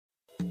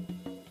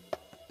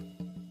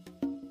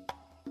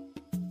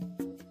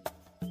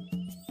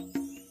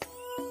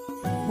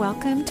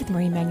Welcome to the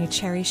Marie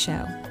Manuchehri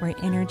Show, where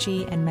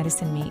energy and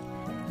medicine meet.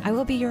 I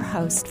will be your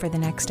host for the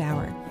next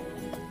hour.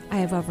 I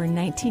have over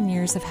 19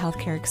 years of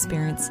healthcare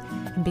experience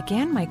and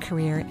began my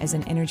career as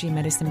an energy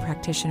medicine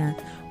practitioner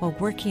while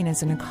working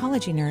as an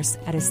oncology nurse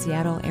at a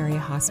Seattle area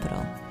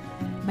hospital.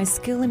 My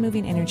skill in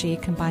moving energy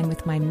combined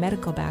with my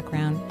medical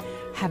background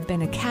have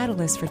been a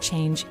catalyst for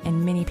change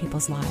in many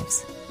people's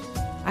lives.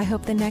 I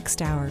hope the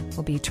next hour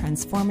will be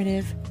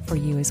transformative for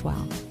you as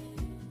well.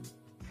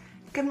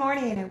 Good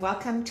morning and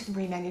welcome to the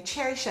Marie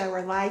Manuchehri Show.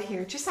 We're live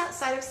here just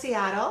outside of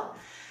Seattle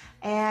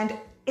and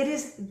it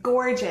is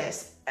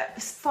gorgeous.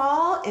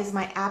 Fall is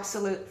my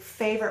absolute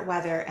favorite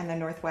weather in the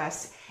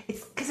Northwest.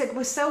 It's because it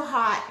was so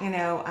hot,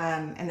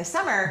 in the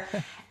summer.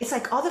 It's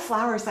like all the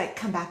flowers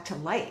come back to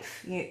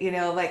life.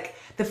 Like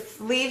the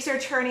leaves are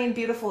turning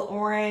beautiful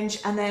orange,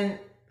 and then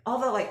all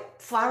the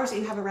flowers that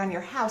you have around your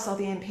house, all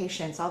the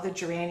impatiens, all the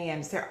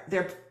geraniums,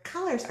 their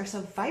colors are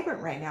so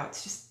vibrant right now.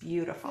 It's just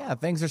beautiful. Yeah,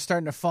 things are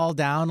starting to fall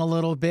down a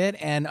little bit.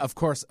 And of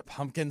course,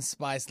 pumpkin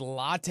spice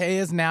latte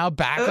is now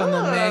back on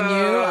the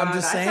menu. I'm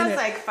just saying. That sounds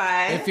like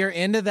fun. If you're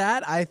into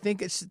that, I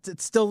think it's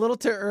still a little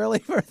too early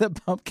for the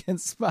pumpkin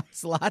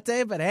spice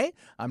latte. But hey,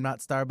 I'm not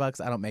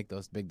Starbucks. I don't make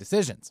those big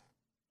decisions.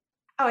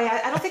 Oh, yeah.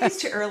 I don't think it's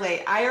too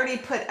early. I already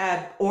put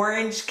an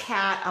orange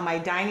cat on my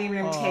dining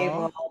room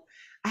table.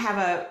 I have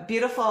a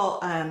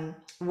beautiful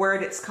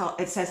word. It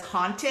says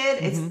haunted.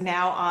 Mm-hmm. It's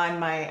now on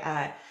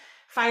my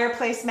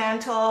fireplace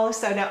mantle.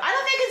 So no, I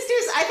don't think it's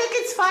due. I think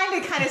it's fine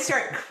to kind of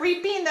start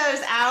creeping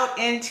those out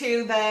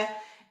into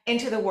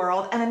the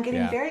world. And I'm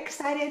getting very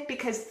excited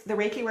because the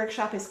Reiki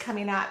workshop is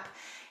coming up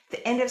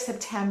the end of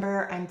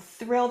September. I'm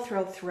thrilled.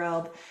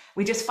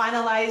 We just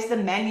finalized the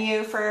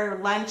menu for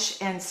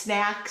lunch and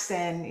snacks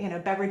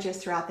and, beverages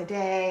throughout the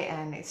day.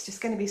 And it's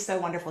just going to be so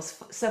wonderful.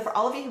 So for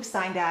all of you who've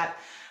signed up,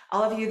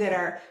 all of you that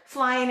are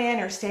flying in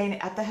or staying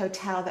at the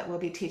hotel that will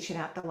be teaching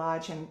at the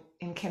lodge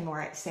in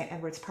Kenmore at St.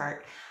 Edward's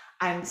Park,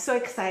 I'm so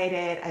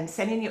excited. I'm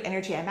sending you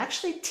energy. I'm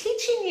actually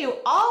teaching you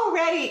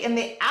already in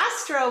the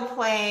astral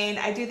plane.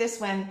 I do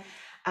this when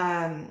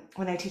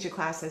I teach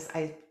classes.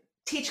 I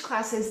teach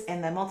classes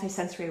in the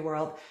multisensory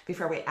world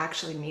before we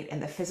actually meet in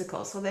the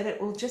physical, so that it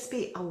will just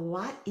be a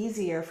lot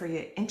easier for you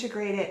to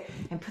integrate it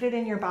and put it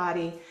in your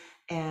body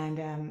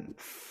and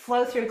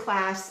flow through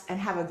class and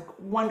have a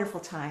wonderful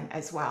time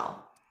as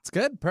well. It's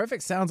good.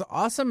 Perfect. Sounds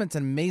awesome. It's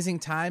an amazing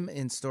time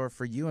in store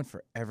for you and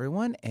for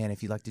everyone. And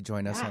if you'd like to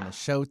join us on the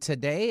show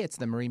today, it's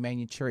the Marie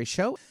Manuchehri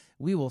Show.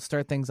 We will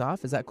start things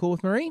off. Is that cool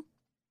with Marie?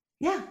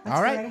 Yeah.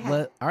 All right.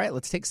 All right.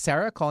 Let's take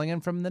Sarah calling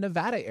in from the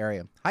Nevada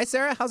area. Hi,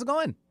 Sarah. How's it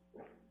going?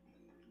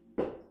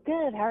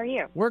 Good. How are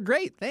you? We're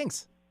great.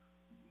 Thanks.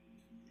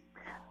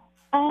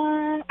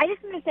 I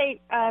just want to say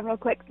real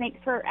quick, thanks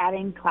for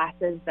adding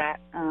classes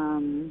that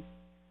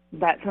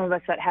that some of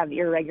us that have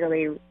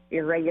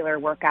irregular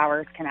work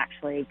hours can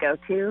actually go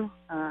to.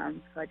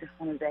 So I just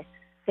wanted to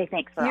say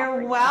thanks for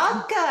You're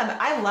welcome.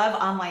 I love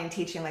online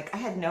teaching. I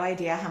had no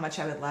idea how much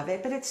I would love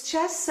it, but it's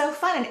just so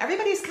fun. And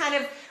everybody's kind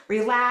of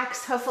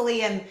relaxed,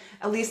 hopefully in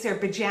at least their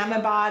pajama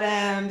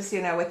bottoms,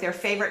 with their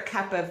favorite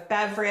cup of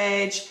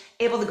beverage,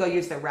 able to go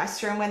use the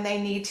restroom when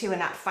they need to and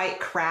not fight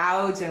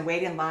crowds and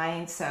wait in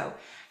line. So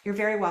you're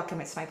very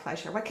welcome. It's my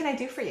pleasure. What can I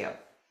do for you?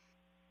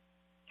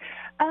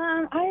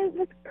 I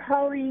was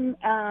calling.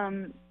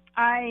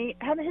 I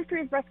have a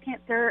history of breast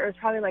cancer. It was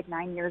probably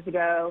 9 years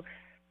ago.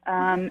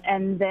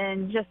 And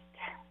then just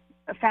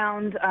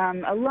found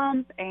a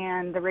lump,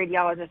 and the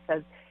radiologist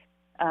says,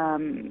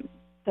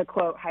 to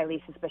quote,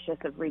 highly suspicious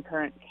of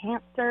recurrent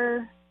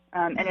cancer.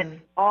 And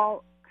it's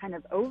all kind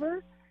of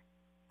over.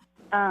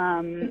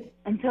 And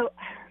so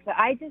but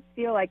I just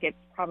feel like it's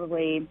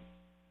probably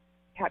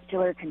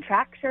capsular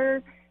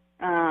contracture.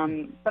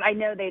 But I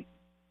know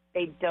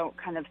they don't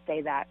kind of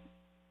say that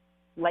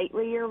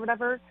lightly or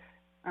whatever.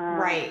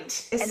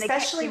 Right.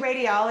 Especially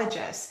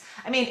radiologists.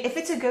 I mean, if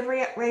it's a good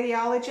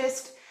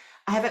radiologist,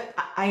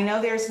 I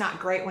know there's not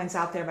great ones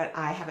out there, but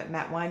I haven't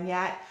met one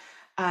yet.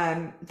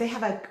 They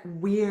have a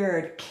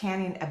weird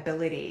canning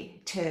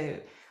ability to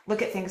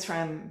look at things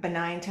from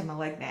benign to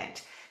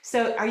malignant.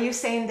 So are you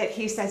saying that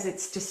he says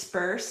it's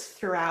dispersed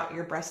throughout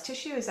your breast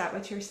tissue? Is that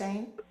what you're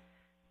saying?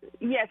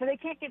 Yeah, so they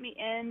can't get me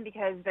in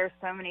because there's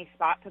so many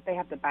spots that they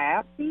have to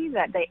biopsy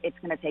that it's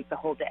going to take the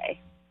whole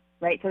day,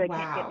 right? So they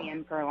can't get me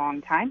in for a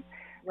long time.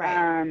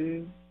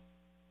 Right.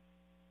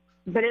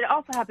 But it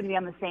also happened to be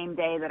on the same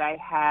day that I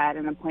had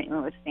an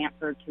appointment with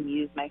Stanford to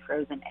use my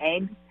frozen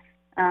eggs.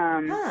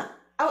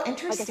 Oh,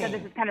 interesting. Like I said,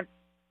 this is kind of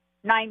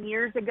 9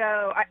 years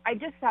ago. I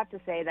just have to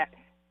say that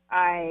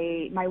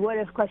my what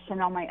if question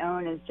on my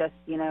own is just,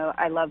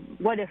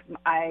 what if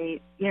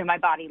my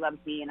body loves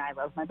me and I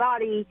love my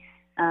body.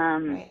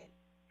 Right.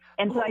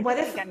 And so I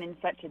think I'm in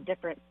such a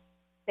different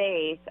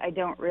space. I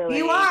don't really.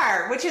 You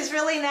are, which is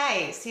really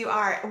nice. You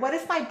are. What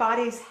if my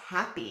body's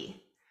happy?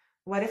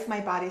 What if my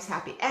body's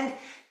happy? And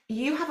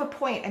you have a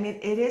point. I mean,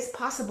 it is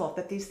possible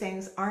that these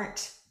things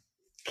aren't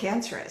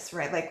cancerous,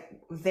 right?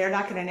 They're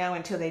not going to know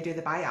until they do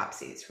the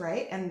biopsies,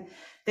 right? And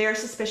they're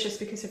suspicious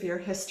because of your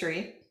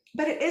history.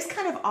 But it is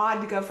kind of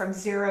odd to go from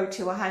 0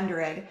 to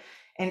 100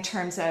 in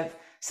terms of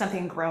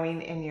something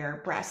growing in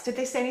your breast. Did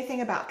they say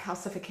anything about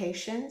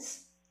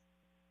calcifications?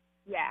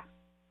 Yeah.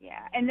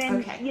 Yeah. And then,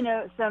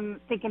 Okay. some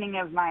thickening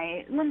of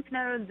my lymph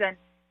nodes and,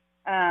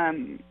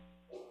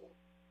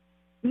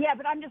 yeah,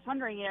 but I'm just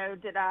wondering,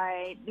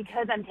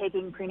 because I'm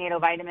taking prenatal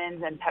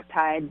vitamins and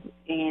peptides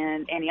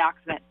and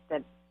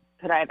antioxidants,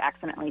 could I have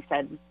accidentally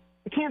said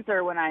the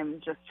cancer when I'm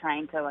just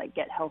trying to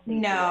get healthy?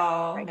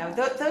 No,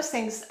 those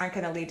things aren't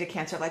going to lead to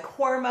cancer. Like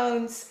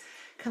hormones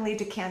can lead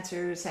to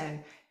cancers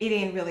and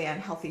eating really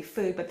unhealthy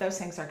food, but those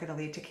things aren't going to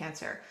lead to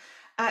cancer.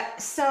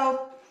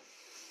 So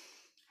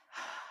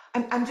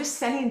I'm just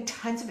sending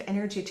tons of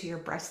energy to your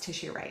breast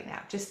tissue right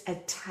now, just a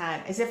ton,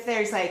 as if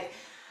there's 100,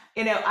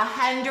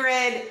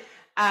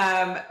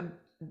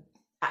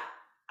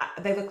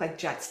 they look like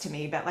jets to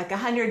me, but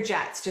 100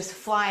 jets just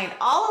flying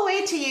all the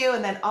way to you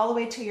and then all the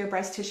way to your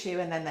breast tissue,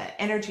 and then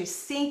the energy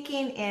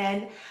sinking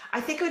in.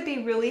 I think it would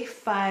be really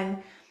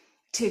fun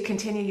to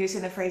continue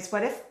using the phrase,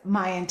 what if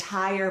my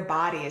entire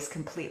body is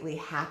completely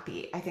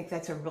happy? I think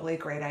that's a really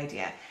great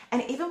idea.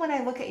 And even when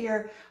I look at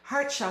your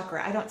heart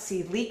chakra, I don't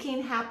see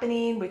leaking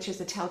happening, which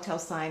is a telltale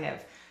sign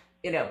of,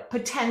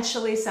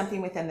 potentially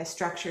something within the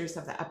structures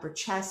of the upper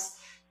chest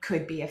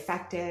could be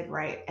affected,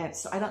 right? And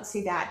so I don't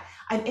see that.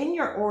 I'm in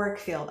your auric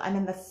field. I'm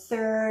in the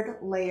third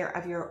layer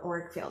of your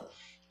auric field.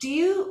 Do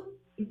you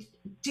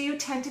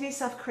tend to be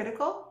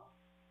self-critical?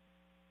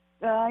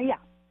 Yeah.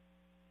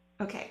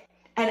 Okay.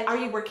 And are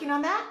you working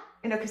on that?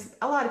 Because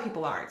a lot of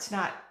people are. It's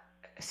not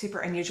super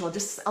unusual.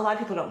 Just a lot of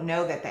people don't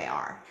know that they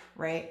are,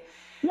 right?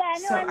 Yeah,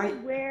 no, So I'm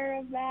aware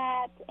of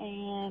that.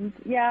 And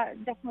yeah,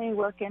 definitely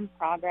work in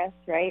progress,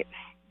 right?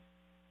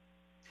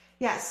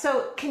 Yeah.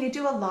 So can you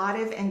do a lot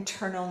of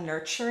internal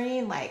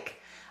nurturing? Like,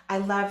 I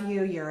love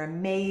you. You're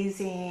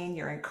amazing.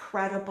 You're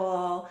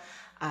incredible.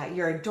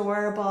 You're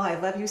adorable. I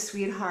love you,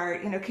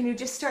 sweetheart. Can you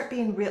just start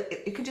being real?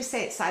 You can just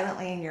say it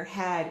silently in your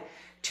head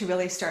to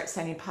really start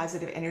sending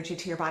positive energy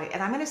to your body.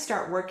 And I'm going to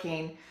start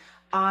working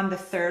on the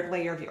third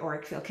layer of your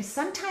auric field, because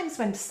sometimes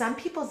when some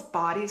people's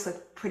bodies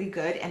look pretty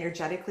good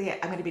energetically, I'm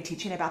going to be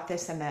teaching about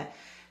this in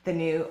the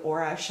new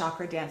aura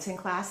chakra dancing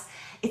class.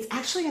 It's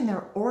actually in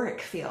their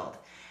auric field.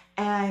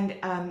 And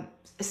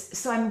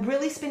so I'm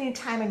really spending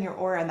time in your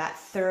aura, in that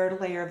third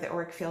layer of the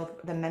auric field,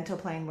 the mental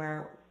plane,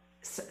 where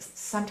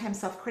sometimes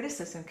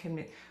self-criticism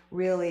can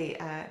really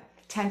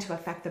tend to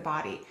affect the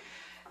body.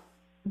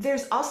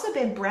 There's also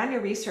been brand new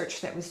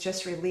research that was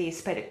just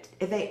released, but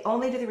they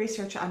only do the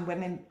research on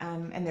women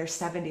in their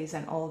 70s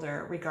and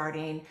older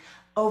regarding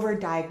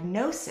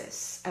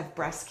overdiagnosis of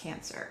breast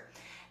cancer.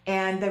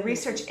 And the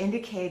research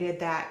indicated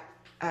that,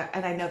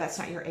 and I know that's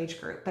not your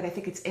age group, but I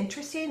think it's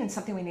interesting and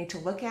something we need to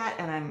look at,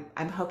 and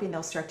I'm hoping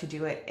they'll start to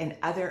do it in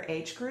other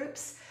age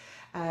groups.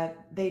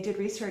 They did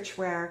research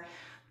where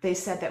they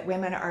said that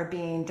women are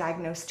being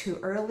diagnosed too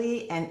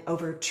early and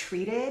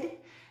overtreated.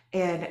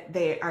 And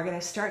they are going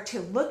to start to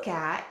look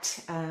at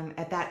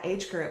that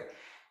age group,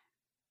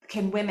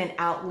 can women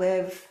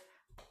outlive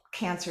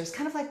cancers,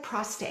 kind of like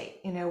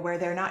prostate, where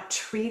they're not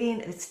treating.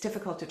 It's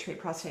difficult to treat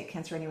prostate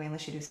cancer anyway,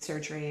 unless you do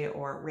surgery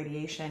or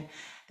radiation.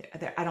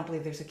 I don't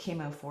believe there's a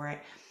chemo for it,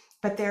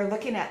 but they're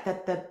looking at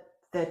that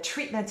the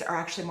treatments are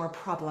actually more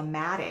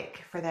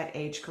problematic for that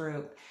age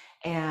group,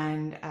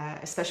 and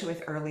especially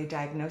with early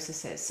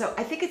diagnoses. So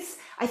I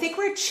think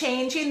we're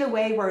changing the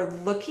way we're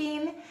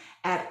looking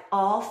at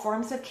all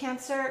forms of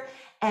cancer,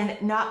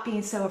 and not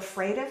being so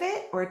afraid of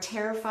it or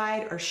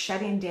terrified or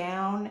shutting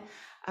down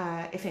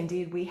if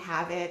indeed we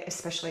have it,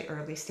 especially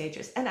early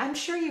stages. And I'm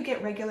sure you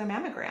get regular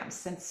mammograms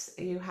since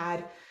you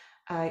had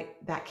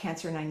that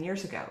cancer 9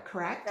 years ago,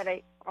 correct? That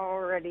I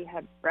already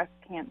had breast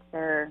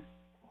cancer,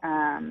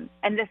 and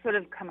this would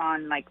have come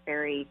on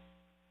very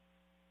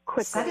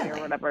quickly Suddenly.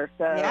 or whatever.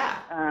 So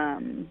Yeah.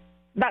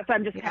 That's why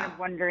I'm just kind of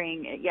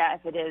wondering,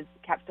 if it is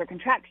capsular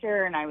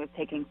contracture and I was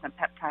taking some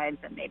peptides,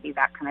 and maybe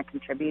that kind of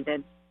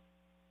contributed.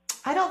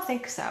 I don't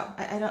think so.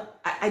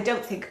 I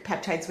don't think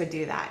peptides would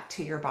do that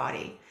to your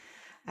body.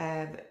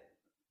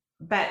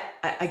 But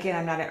again,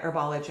 I'm not an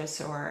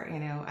herbologist, or,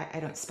 I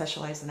don't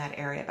specialize in that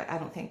area, but I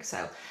don't think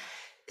so.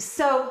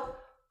 So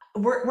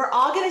we're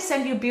all going to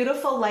send you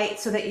beautiful light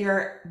so that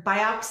your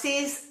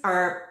biopsies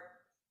are,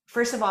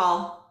 first of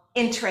all,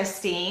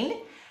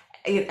 interesting.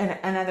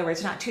 In other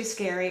words, not too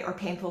scary or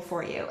painful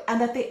for you, and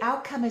that the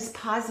outcome is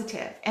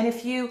positive. And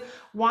if you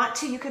want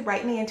to, you could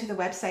write me into the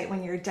website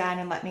when you're done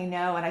and let me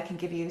know, and I can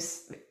give you,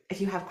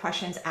 if you have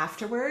questions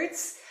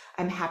afterwards,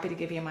 I'm happy to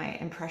give you my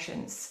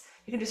impressions.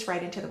 You can just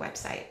write into the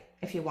website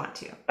if you want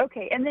to.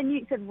 Okay, and then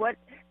you said what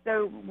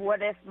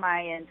if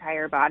my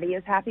entire body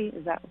is happy?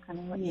 Is that kind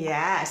of what you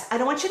Yes. I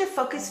don't want you to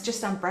focus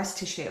just on breast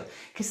tissue,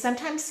 because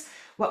sometimes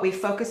what we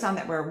focus on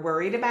that we're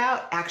worried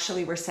about,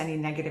 actually we're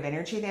sending negative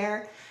energy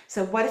there.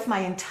 So what if my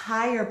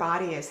entire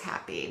body is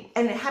happy?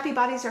 And happy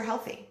bodies are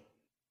healthy.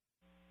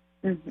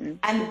 Mm-hmm.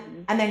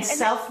 And then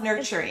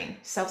self-nurturing.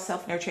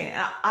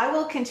 And I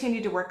will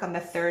continue to work on the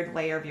third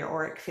layer of your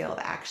auric field,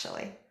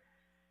 actually.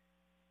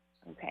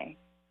 Okay,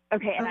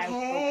 and I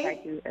will try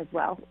to as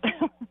well.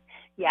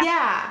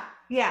 Yeah.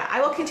 Yeah,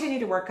 I will continue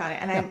to work on it,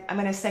 and I'm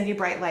going to send you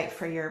bright light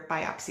for your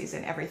biopsies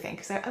and everything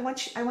because I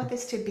want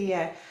this to be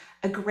a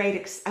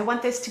great. I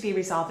want this to be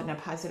resolved in a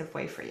positive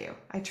way for you.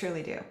 I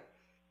truly do.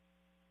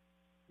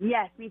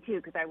 Yes, me too,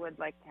 because I would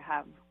like to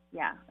have,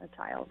 a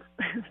child.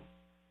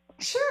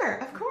 Sure,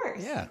 of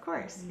course. Yeah. Of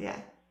course. Yeah,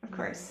 of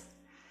course.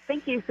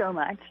 Thank you so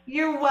much.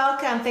 You're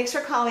welcome. Thanks for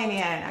calling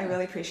in. I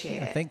really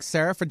appreciate it. Thanks,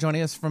 Sarah, for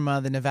joining us from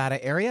the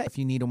Nevada area. If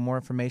you need more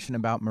information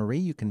about Marie,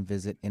 you can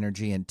visit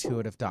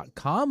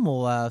energyintuitive.com.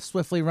 We'll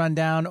swiftly run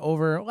down a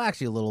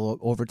little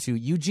over to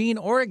Eugene,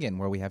 Oregon,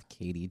 where we have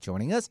Katie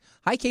joining us.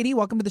 Hi, Katie.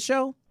 Welcome to the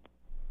show.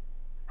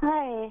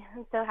 Hi.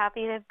 I'm so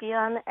happy to be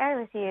on the air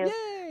with you.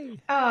 Yay!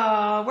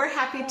 Oh, we're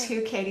happy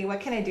too, Katie.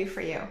 What can I do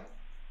for you?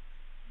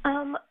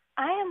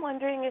 I am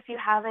wondering if you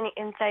have any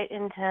insight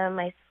into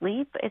my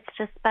sleep. It's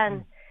just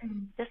been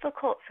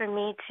difficult for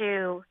me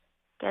to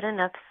get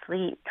enough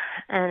sleep,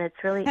 and it's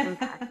really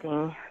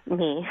impacting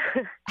me.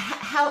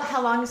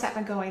 How long has that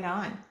been going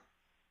on?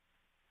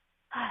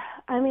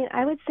 I mean,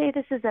 I would say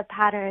this is a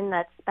pattern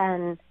that's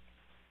been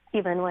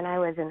even when I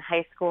was in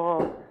high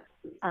school.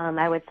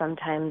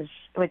 It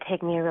would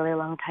take me a really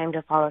long time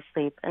to fall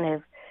asleep, and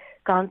I've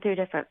gone through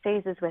different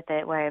phases with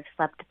it where I've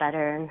slept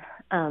better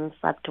and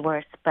slept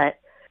worse. But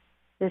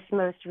this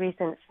most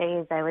recent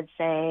phase, I would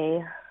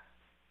say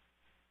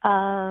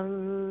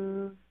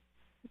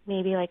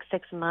maybe like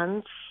 6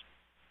 months.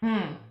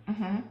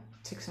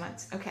 6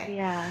 months. Okay.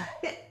 Yeah.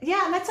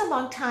 Yeah, and that's a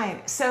long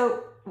time.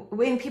 So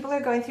when people are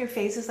going through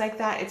phases like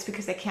that, it's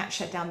because they can't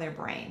shut down their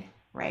brain,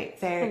 right?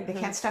 They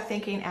can't stop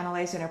thinking,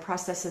 analyzing, or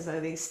processes, or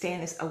they stay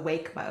in this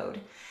awake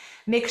mode.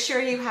 Make sure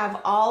you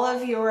have all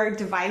of your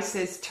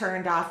devices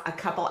turned off a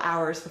couple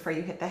hours before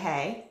you hit the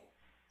hay.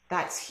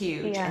 That's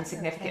huge and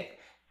significant. Okay.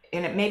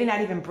 And maybe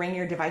not even bring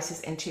your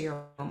devices into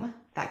your room.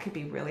 That could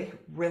be really,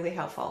 really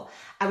helpful.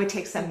 I would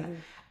take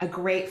a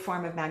great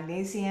form of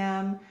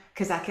magnesium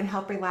because that can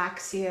help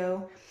relax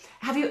you.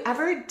 Have you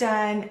ever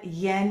done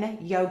yin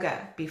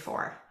yoga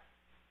before?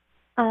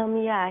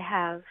 Yeah, I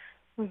have.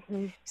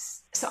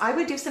 So I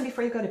would do some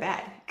before you go to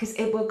bed because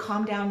it will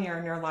calm down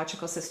your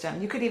neurological system.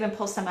 You could even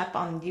pull some up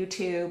on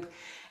YouTube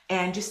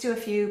and just do a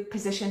few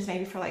positions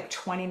maybe for like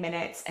 20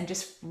 minutes and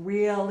just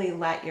really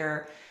let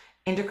your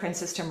endocrine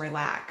system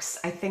relax.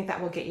 I think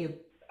that will get you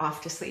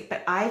off to sleep.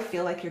 But I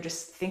feel like you're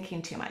just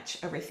thinking too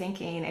much,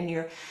 overthinking, and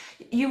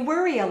you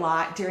worry a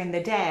lot during the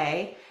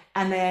day,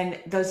 and then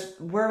those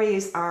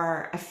worries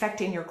are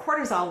affecting your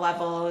cortisol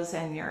levels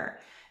and your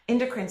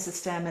endocrine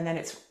system, and then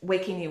it's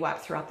waking you up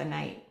throughout the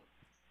night.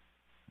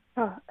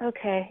 Oh,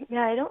 okay.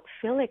 Yeah, I don't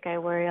feel like I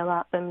worry a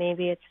lot, but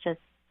maybe it's just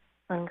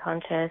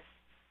unconscious.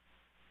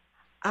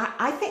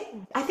 I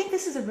think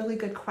this is a really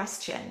good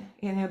question,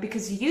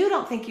 because you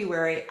don't think you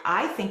worry.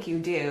 I think you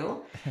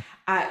do.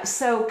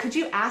 So could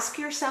you ask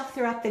yourself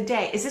throughout the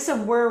day, is this a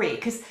worry?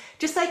 Because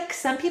just like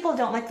some people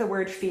don't like the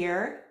word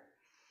fear,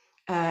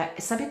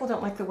 some people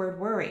don't like the word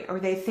worry, or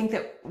they think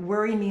that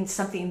worry means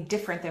something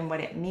different than what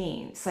it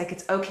means. Like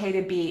it's okay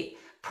to be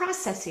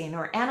processing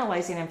or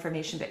analyzing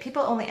information, but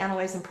people only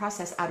analyze and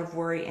process out of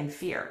worry and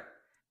fear.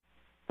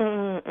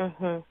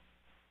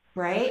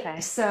 Right?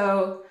 Okay.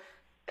 So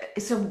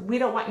we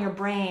don't want your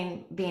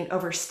brain being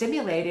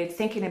overstimulated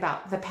thinking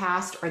about the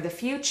past or the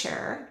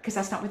future, because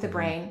that's not what the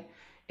brain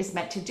is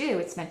meant to do.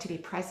 It's meant to be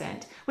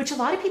present, which a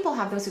lot of people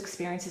have those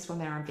experiences when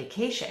they're on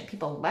vacation.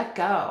 People let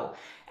go.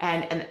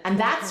 And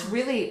that's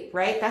really,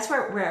 right? That's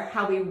where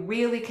how we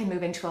really can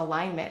move into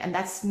alignment. And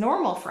that's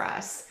normal for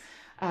us.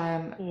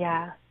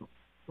 Yeah.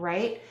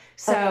 Right?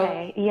 So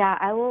okay. Yeah,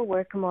 I will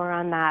work more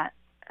on that.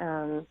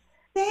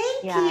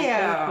 Thank you.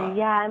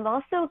 Yeah, I'm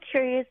also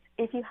curious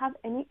if you have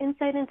any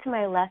insight into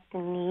my left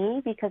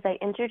knee, because I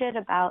injured it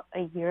about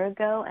a year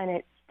ago and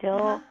it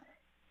still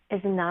is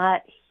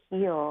not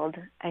healed.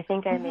 I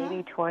think I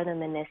maybe tore the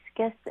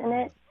meniscus in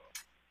it.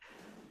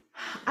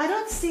 I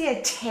don't see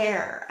a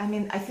tear. I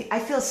mean, I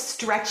feel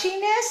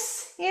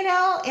stretchiness,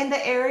 in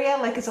the area,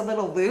 like it's a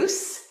little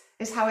loose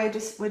is how I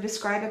just would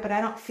describe it, but I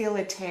don't feel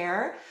a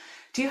tear.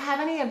 Do you have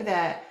any of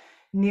the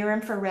near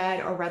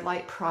infrared or red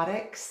light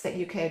products that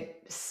you could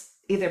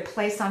either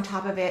place on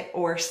top of it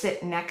or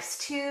sit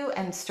next to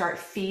and start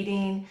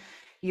feeding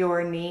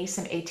your knee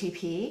some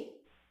ATP?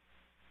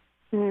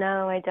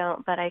 No, I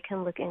don't, but I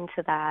can look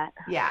into that.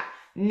 Yeah,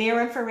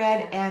 near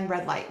infrared and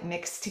red light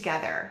mixed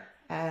together.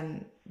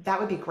 That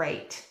would be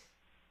great.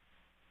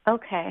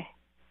 Okay.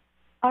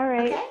 All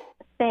right. Okay.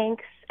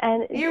 Thanks.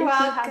 And You're if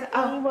welcome. you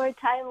have any more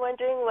time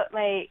wondering what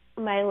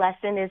my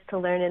lesson is to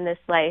learn in this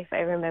life, I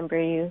remember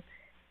you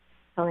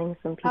telling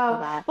some people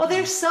that. Well,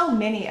 there's so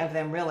many of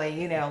them, really,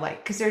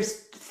 because there's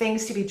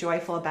things to be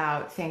joyful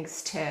about,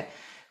 things to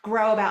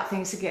grow about,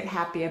 things to get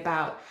happy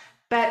about.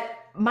 But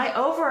my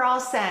overall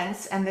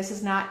sense, and this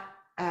is not,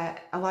 a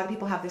lot of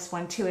people have this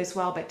one too as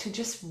well, but to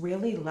just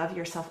really love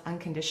yourself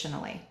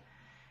unconditionally.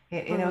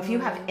 If you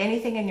have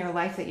anything in your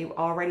life that you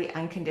already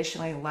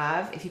unconditionally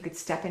love, if you could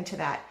step into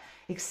that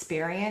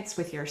experience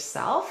with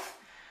yourself,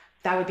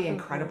 That would be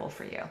incredible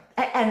for you.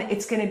 And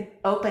it's going to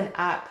open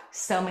up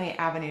so many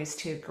avenues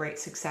to great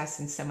success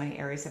in so many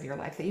areas of your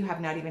life that you have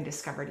not even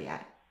discovered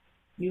yet.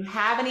 You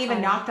haven't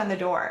even knocked on the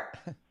door.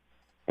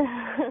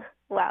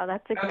 Wow,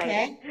 that's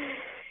exciting.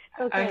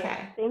 Okay.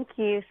 Thank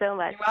you so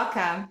much. You're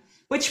welcome.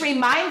 Which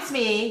reminds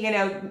me,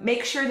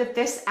 make sure that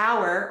this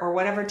hour or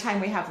whatever time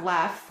we have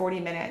left,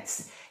 40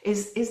 minutes,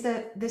 is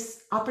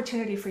this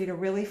opportunity for you to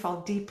really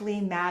fall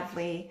deeply,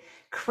 madly,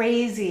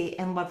 crazy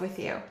in love with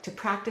you, to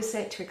practice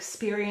it, to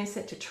experience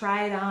it, to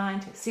try it on,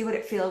 to see what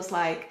it feels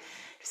like.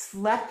 Just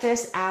let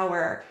this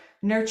hour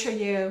nurture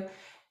you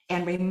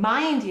and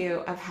remind you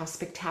of how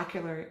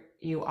spectacular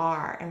you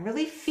are, and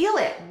really feel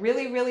it.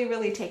 Really, really,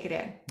 really take it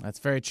in. That's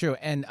very true.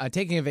 And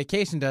taking a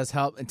vacation does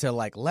help to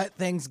let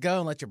things go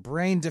and let your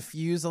brain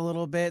diffuse a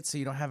little bit, so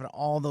you don't have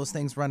all those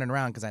things running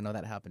around. Because I know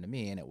that happened to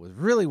me, and it was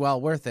really well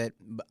worth it.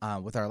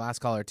 With our last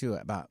caller too,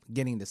 about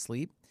getting to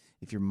sleep.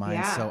 If your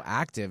mind's so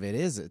active,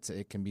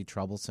 it can be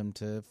troublesome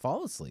to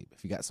fall asleep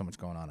if you got so much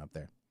going on up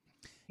there.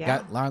 Yeah.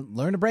 You got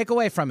learn to break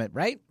away from it,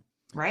 right?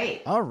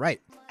 Right. All right.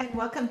 And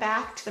welcome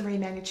back to the Marie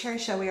Manuchehri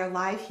Show. We are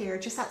live here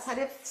just outside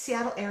of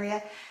Seattle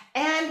area.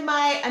 And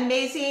my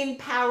amazing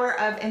power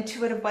of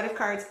intuitive what if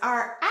cards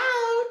are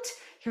out.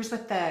 Here's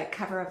what the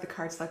cover of the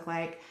cards look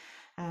like.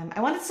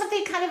 I wanted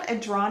something kind of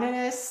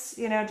androgynous,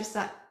 just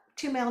not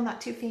too male, not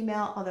too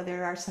female, although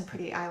there are some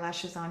pretty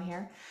eyelashes on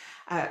here.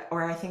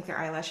 Or I think they're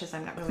eyelashes.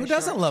 I'm not really sure. Who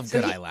doesn't love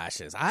good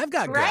eyelashes? I've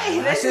got good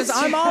eyelashes.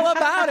 I'm all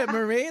about it,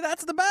 Marie.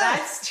 That's the best.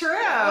 That's true.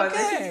 Okay.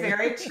 This is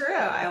very true.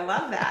 I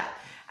love that.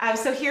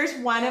 So here's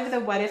one of the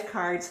what if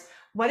cards.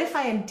 What if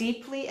I am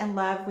deeply in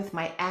love with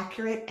my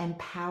accurate and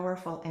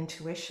powerful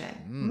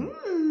intuition?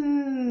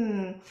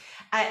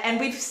 And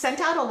we've sent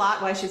out a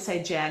lot. Well, I should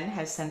say Jen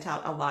has sent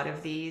out a lot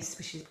of these.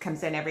 She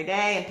comes in every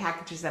day and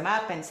packages them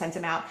up and sends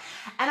them out.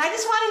 And I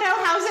just want to know,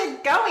 how's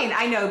it going?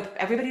 I know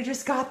everybody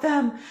just got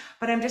them,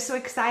 but I'm just so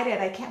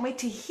excited. I can't wait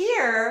to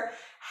hear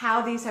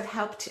how these have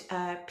helped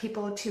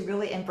people to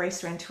really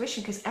embrace their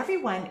intuition, because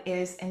everyone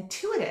is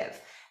intuitive.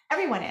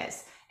 Everyone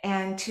is.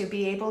 And to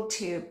be able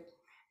to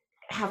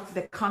have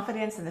the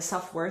confidence and the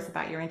self-worth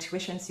about your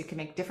intuition, so you can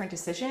make different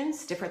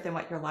decisions, different than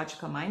what your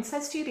logical mind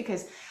says to you,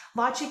 because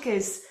logic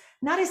is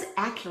not as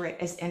accurate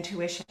as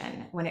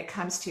intuition when it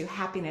comes to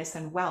happiness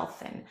and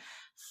wealth and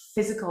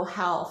physical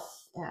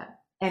health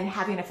and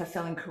having a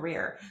fulfilling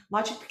career.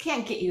 Logic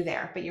can't get you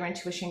there, but your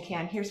intuition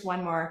can. Here's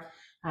one more,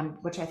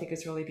 which I think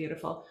is really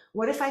beautiful.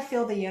 What if I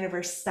feel the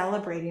universe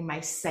celebrating my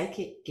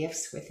psychic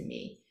gifts with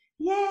me?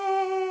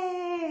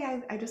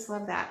 Yay! I just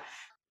love that.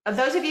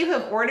 Those of you who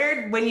have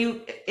ordered,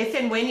 if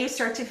and when you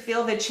start to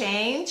feel the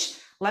change,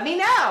 let me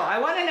know. I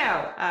want to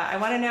know. I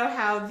want to know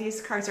how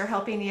these cards are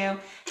helping you.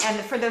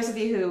 And for those of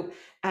you who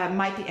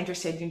might be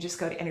interested, you can just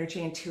go to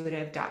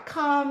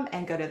energyintuitive.com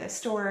and go to the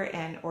store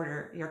and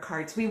order your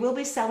cards. We will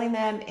be selling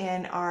them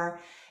in our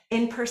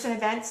in-person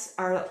events.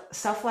 Our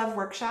self-love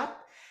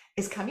workshop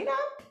is coming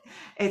up.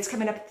 It's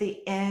coming up at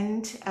the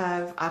end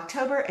of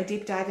October, a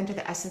deep dive into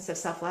the essence of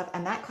self-love.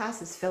 And that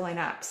class is filling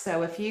up.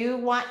 So if you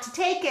want to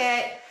take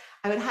it,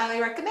 I would highly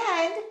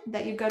recommend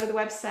that you go to the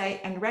website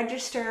and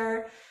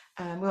register.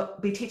 We'll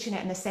be teaching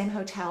it in the same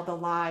hotel, the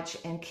Lodge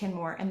in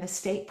Kenmore, in the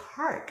State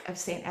Park of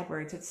St.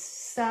 Edwards. It's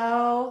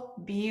so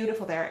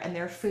beautiful there, and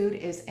their food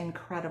is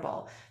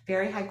incredible.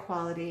 Very high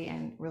quality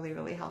and really,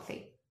 really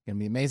healthy. Gonna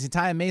be an amazing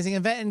time, amazing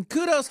event, and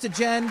kudos to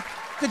Jen.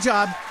 Good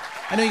job.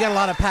 I know you got a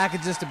lot of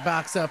packages to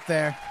box up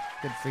there.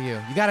 Good for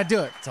you. You got to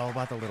do it. It's all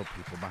about the little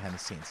people behind the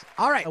scenes.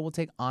 All right, we'll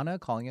take Anna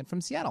calling in from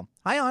Seattle.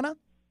 Hi, Anna.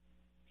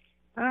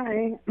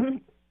 Hi.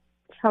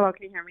 Hello,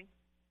 can you hear me?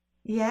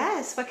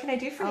 Yes. What can I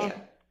do for you?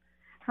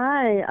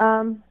 Hi.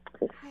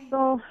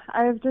 So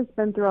I've just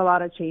been through a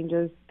lot of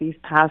changes these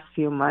past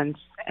few months,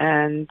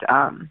 and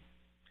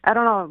I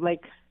don't know,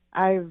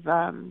 I've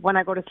when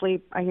I go to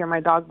sleep, I hear my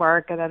dog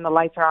bark, and then the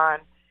lights are on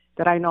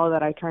that I know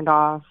that I turned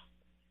off,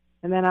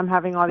 and then I'm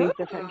having all these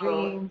different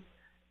dreams.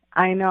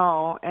 I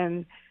know,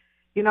 and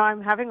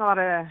I'm having a lot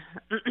of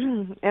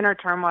inner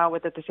turmoil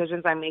with the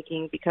decisions I'm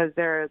making because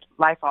they're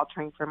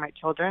life-altering for my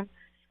children.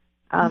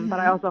 But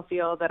I also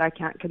feel that I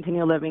can't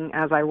continue living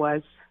as I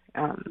was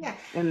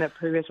in the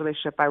previous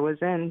relationship I was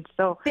in.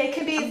 So they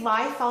can be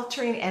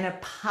life-altering in a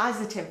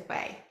positive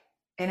way.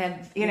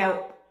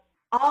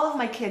 All of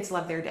my kids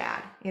love their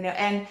dad,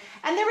 and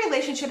their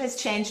relationship has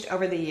changed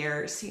over the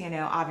years,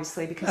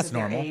 obviously because of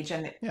their age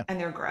and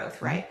their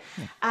growth, right?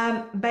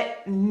 Yeah.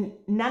 But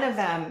none of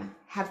them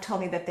have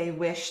told me that they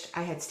wished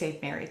I had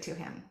stayed married to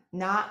him.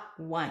 Not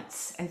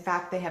once. In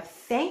fact, they have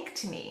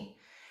thanked me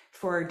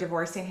for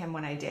divorcing him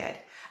when I did.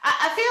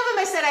 A few of them,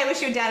 I said, I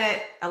wish you'd done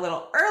it a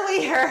little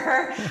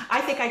earlier.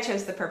 I think I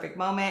chose the perfect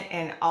moment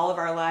in all of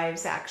our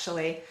lives,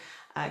 actually,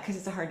 because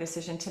it's a hard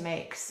decision to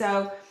make.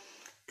 So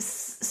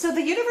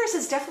the universe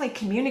is definitely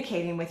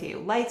communicating with you.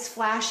 Lights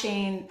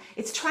flashing.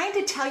 It's trying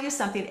to tell you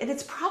something, and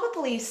it's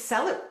probably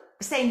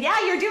saying,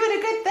 yeah, you're doing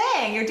a good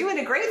thing. You're doing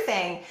a great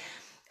thing.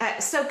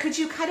 So could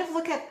you kind of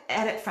look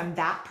at it from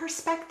that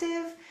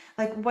perspective?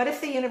 Like, what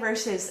if the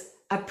universe is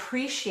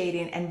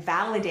appreciating and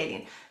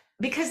validating?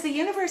 because the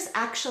universe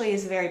actually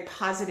is very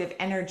positive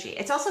energy.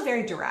 It's also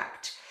very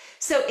direct.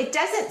 So it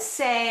doesn't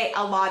say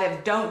a lot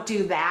of don't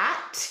do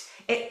that.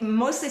 It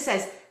mostly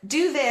says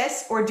do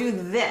this or do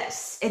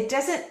this. It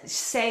doesn't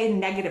say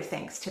negative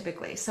things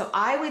typically. So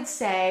I would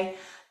say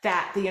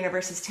that the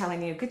universe is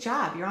telling you, good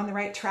job, you're on the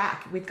right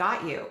track. We've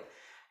got you.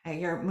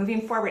 You're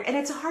moving forward. And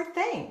it's a hard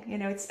thing. You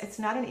know, it's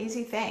not an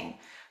easy thing,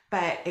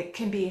 but it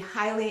can be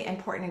highly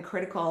important and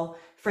critical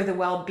for the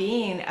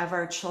well-being of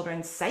our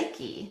children's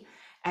psyche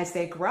as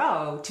they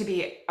grow to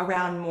be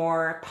around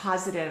more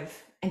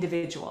positive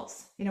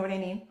individuals. You know what I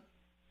mean?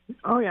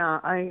 Oh, yeah,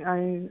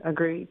 I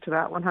agree to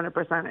that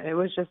 100%. It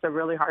was just a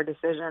really hard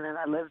decision, and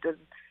I lived in,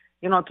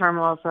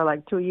 turmoil for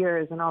like 2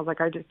 years, and I was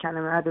like, I just can't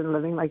imagine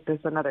living like this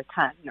another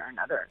 10 or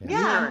another year.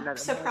 I'm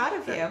so proud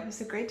of you. It's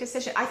a great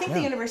decision. I think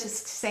the universe is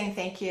saying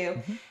thank you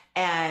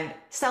and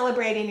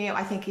celebrating you.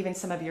 I think even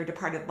some of your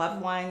departed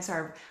loved ones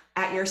are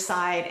at your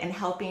side and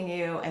helping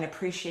you and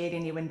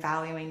appreciating you and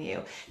valuing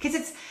you.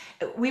 Because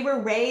we were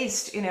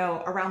raised,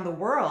 around the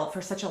world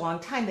for such a long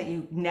time that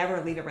you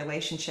never leave a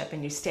relationship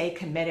and you stay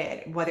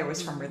committed, whether it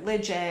was from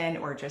religion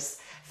or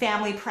just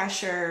family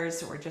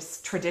pressures or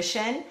just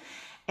tradition.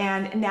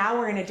 And now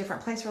we're in a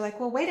different place. We're like,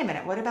 well, wait a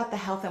minute. What about the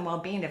health and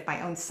well-being of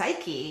my own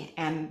psyche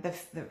and the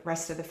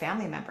rest of the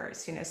family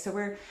members? So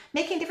we're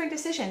making different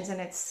decisions,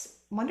 and it's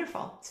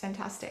wonderful. It's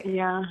fantastic.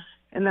 Yeah.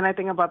 And then I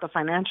think about the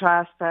financial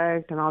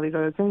aspect and all these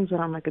other things,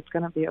 and I'm like, it's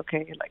going to be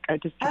okay. Like, I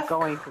just keep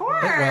going. Of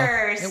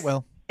course. It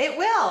will. It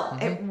will.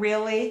 It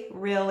really,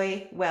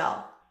 really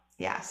will.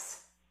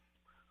 Yes.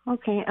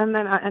 Okay. And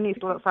then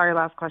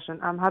last question.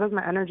 How does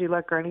my energy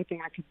look, or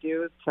anything I could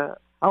do to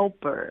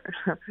help or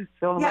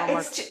feel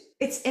more?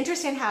 It's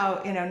interesting how,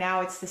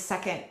 now it's the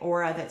second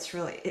aura that's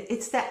really,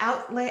 it's the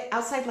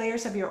outside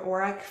layers of your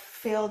auric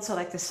field. So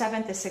like the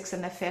 7th, the 6th,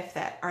 and the 5th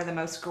that are the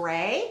most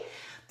gray.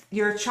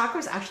 Your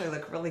chakras actually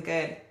look really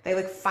good. They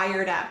look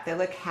fired up. They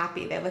look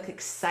happy. They look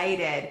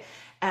excited.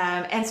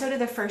 And so do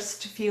the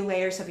first few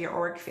layers of your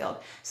auric field.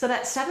 So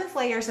that 7th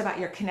layer is about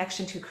your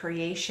connection to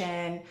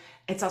creation.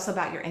 It's also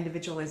about your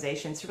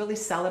individualization. So really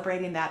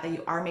celebrating that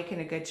you are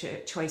making a good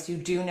choice. You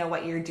do know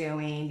what you're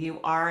doing.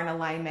 You are in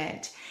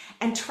alignment.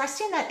 And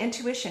trusting that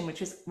intuition,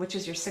 which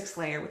is your 6th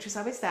layer, which is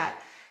always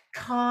that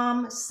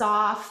calm,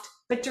 soft,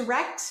 but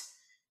direct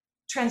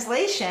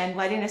translation,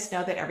 letting us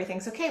know that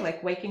everything's okay,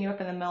 like waking you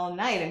up in the middle of the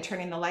night and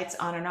turning the lights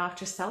on and off,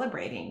 just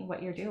celebrating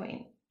what you're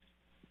doing.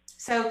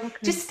 So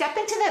just step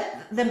into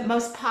the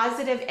most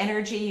positive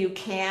energy you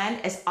can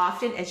as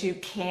often as you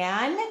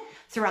can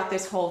throughout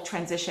this whole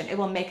transition. It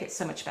will make it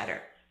so much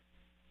better.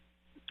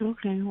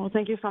 Okay. Well,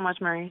 thank you so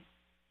much, Mary.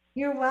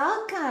 You're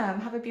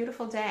welcome. Have a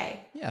beautiful day.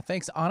 Yeah,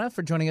 thanks, Anna,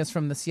 for joining us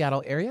from the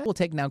Seattle area. We'll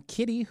take now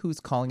Kitty, who's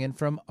calling in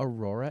from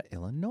Aurora,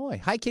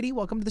 Illinois. Hi, Kitty.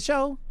 Welcome to the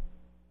show.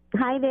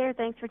 Hi there.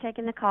 Thanks for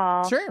taking the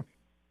call. Sure.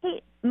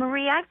 Hey,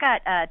 Marie, I've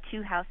got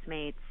 2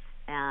 housemates,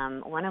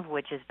 one of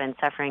which has been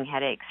suffering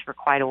headaches for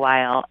quite a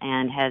while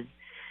and has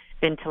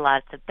been to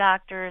lots of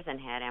doctors and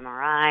had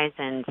MRIs,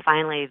 and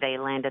finally they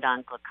landed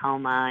on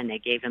glaucoma, and they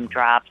gave him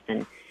drops,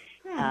 and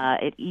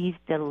it eased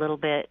a little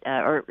bit,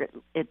 or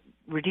it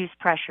reduced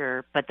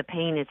pressure, but the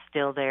pain is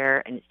still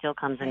there, and it still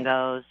comes and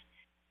goes,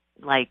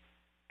 like,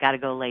 got to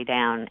go lay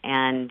down.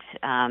 And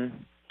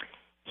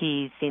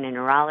he's seen a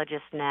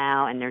neurologist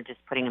now, and they're just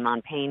putting him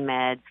on pain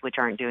meds, which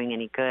aren't doing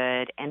any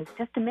good. And it's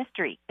just a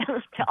mystery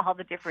to all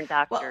the different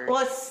doctors.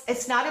 Well,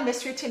 it's not a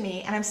mystery to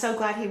me. And I'm so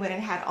glad he went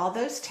and had all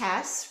those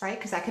tests, right?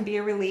 Because that can be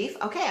a relief.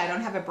 Okay, I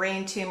don't have a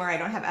brain tumor. I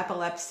don't have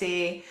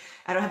epilepsy.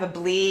 I don't have a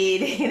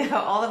bleed,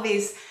 all of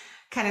these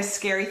kind of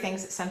scary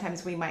things that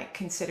sometimes we might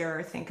consider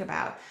or think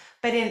about.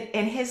 But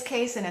in his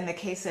case, and in the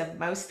case of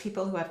most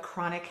people who have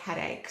chronic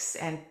headaches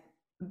and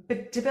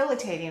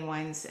debilitating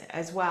ones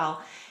as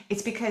well,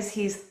 it's because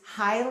he's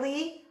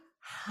highly,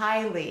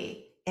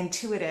 highly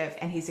intuitive,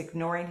 and he's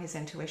ignoring his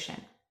intuition.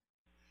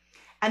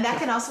 And that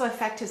can also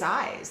affect his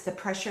eyes, the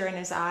pressure in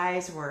his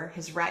eyes or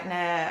his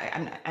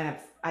retina.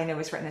 I know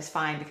his retina is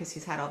fine because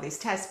he's had all these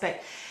tests,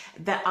 but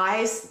the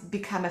eyes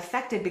become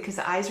affected because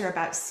the eyes are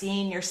about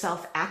seeing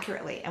yourself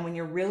accurately. And when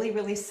you're really,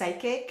 really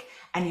psychic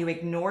and you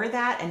ignore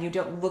that and you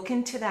don't look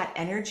into that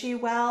energy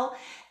well,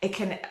 it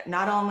can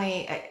not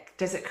only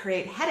does it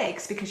create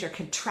headaches because you're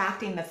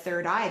contracting the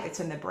third eye that's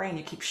in the brain.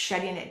 You keep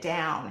shutting it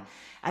down,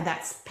 and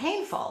that's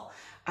painful.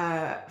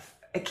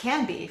 It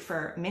can be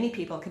for many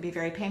people. It can be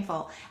very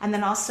painful. And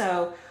then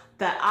also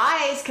the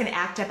eyes can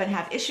act up and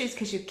have issues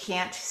because you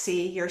can't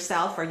see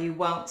yourself, or you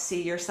won't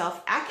see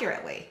yourself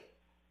accurately.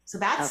 So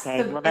that's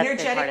the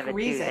energetic part of it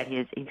reason. Too,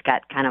 that he's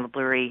got kind of a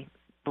blurry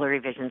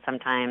vision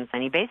sometimes,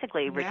 and he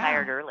basically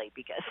retired early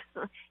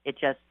because it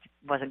just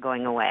wasn't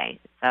going away.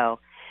 So.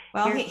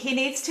 Well, he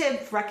needs to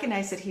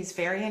recognize that he's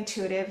very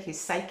intuitive, he's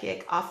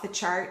psychic, off the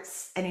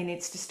charts, and he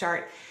needs to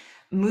start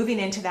moving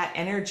into that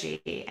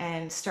energy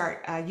and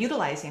start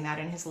utilizing that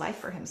in his life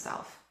for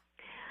himself.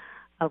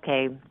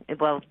 Okay.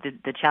 Well,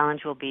 the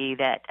challenge will be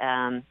that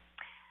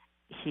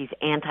he's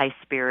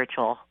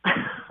anti-spiritual,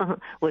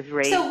 was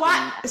raised. So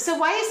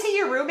why is he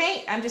your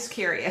roommate? I'm just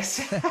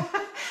curious.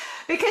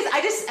 Because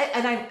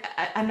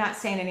I'm not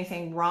saying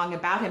anything wrong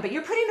about him, but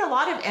you're putting a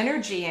lot of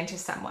energy into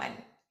someone.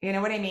 You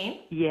know what I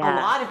mean? Yeah. A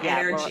lot of yeah,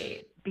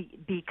 energy. Well,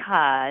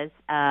 because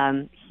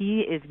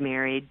he is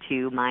married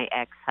to my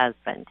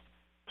ex-husband.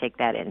 Take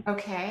that in.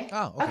 Okay.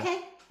 Oh,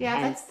 okay.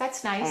 Yeah, And-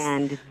 that's nice.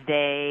 And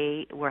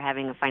they were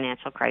having a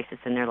financial crisis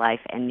in their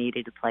life and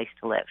needed a place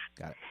to live.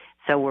 Got it.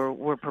 So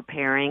we're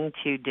preparing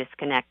to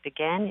disconnect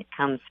again. It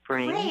comes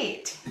spring.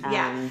 Great.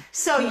 Yeah.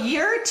 So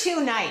you're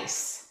too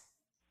nice.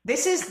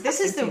 This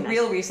is the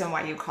real reason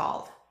why you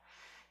called.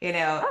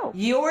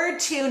 You're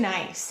too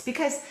nice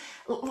because,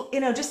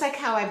 just like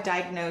how I've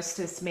diagnosed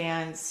this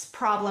man's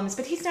problems,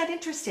 but he's not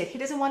interested. He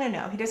doesn't want to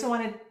know. He doesn't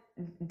want to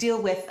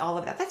deal with all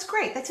of that. That's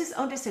great. That's his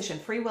own decision.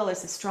 Free will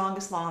is the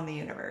strongest law in the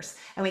universe.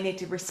 And we need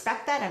to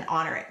respect that and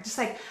honor it. Just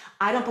like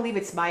I don't believe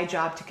it's my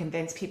job to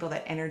convince people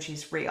that energy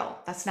is real.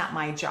 That's not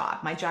my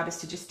job. My job is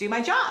to just do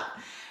my job.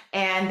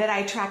 And that I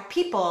attract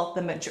people,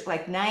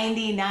 like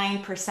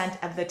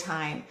 99% of the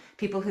time,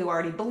 people who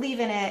already believe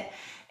in it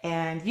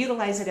and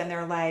utilize it in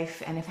their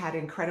life and have had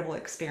incredible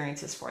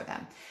experiences for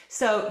them.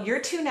 So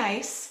you're too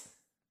nice.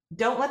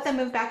 Don't let them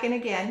move back in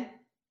again.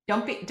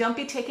 Don't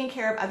be taking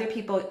care of other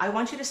people. I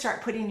want you to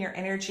start putting your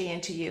energy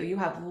into you. You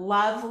have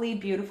lovely,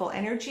 beautiful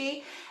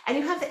energy, and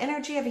you have the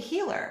energy of a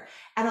healer.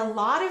 And a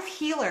lot of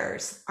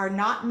healers are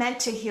not meant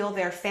to heal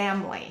their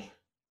family.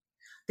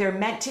 They're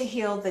meant to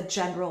heal the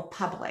general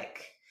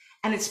public.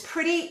 And it's a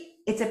pretty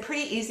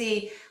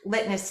easy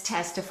litmus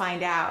test to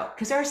find out,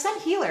 because there are some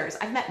healers.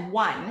 I've met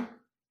one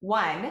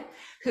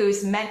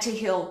who's meant to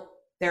heal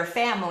their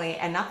family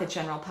and not the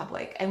general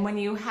public. And when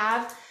you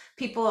have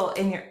people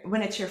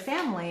when it's your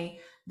family,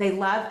 they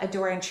love,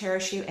 adore, and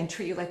cherish you and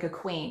treat you like a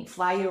queen,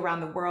 fly you around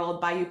the world,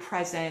 buy you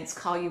presents,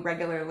 call you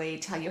regularly,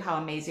 tell you how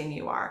amazing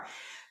you are.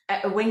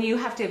 When you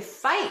have to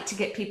fight to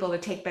get people to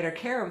take better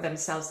care of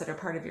themselves that are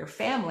part of your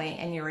family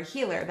and you're a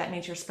healer, that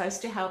means you're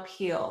supposed to help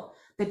heal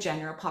the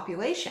general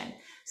population.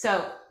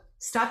 So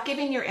stop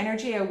giving your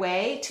energy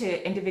away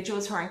to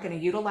individuals who aren't going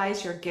to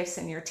utilize your gifts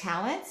and your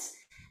talents,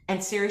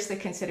 and seriously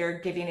consider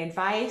giving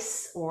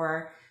advice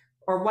or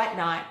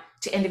whatnot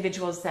to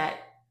individuals that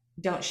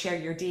don't share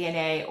your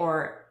DNA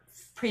or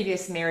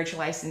previous marriage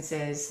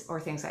licenses or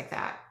things like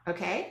that.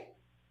 Okay?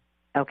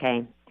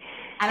 Okay.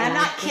 And I'm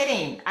not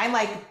kidding. I'm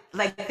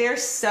like they're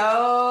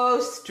so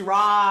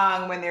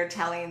strong when they're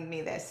telling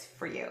me this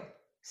for you.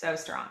 So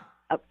strong.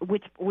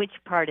 Which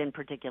part in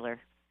particular?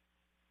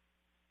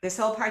 This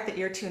whole part that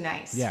you're too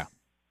nice. Yeah.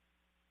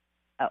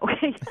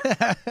 Okay.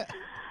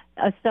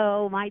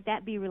 So might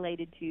that be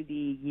related to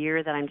the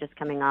year that I'm just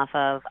coming off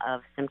of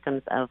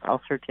symptoms of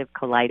ulcerative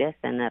colitis,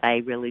 and that I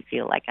really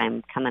feel like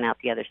I'm coming out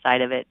the other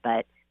side of it,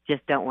 but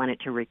just don't want it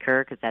to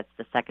recur because that's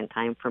the second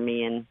time for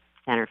me in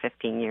 10 or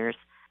 15 years?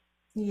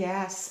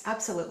 Yes,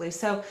 absolutely.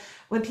 So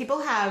when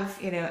people have,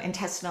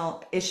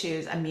 intestinal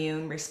issues,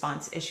 immune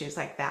response issues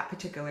like that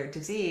particular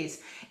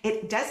disease,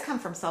 it does come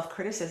from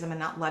self-criticism and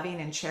not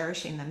loving and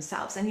cherishing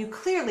themselves. And you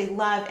clearly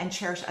love and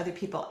cherish other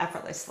people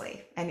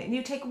effortlessly, and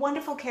you take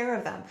wonderful care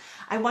of them.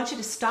 I want you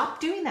to stop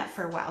doing that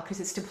for a while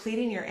because it's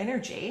depleting your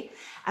energy.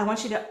 I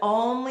want you to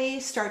only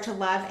start to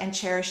love and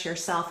cherish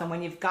yourself. And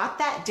when you've got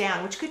that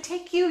down, which could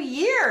take you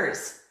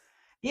years,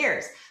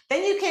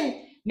 then you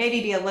can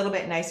maybe be a little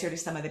bit nicer to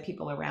some of the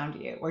people around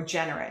you or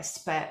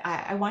generous. But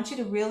I want you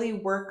to really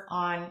work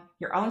on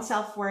your own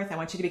self-worth. I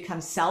want you to become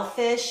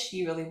selfish.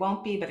 You really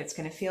won't be, but it's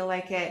going to feel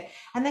like it.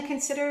 And then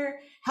consider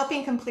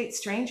helping complete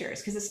strangers,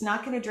 because it's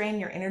not going to drain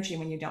your energy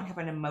when you don't have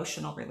an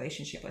emotional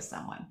relationship with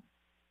someone.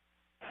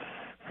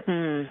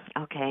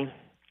 Okay.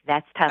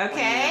 That's tough.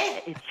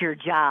 Okay. It's your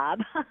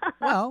job.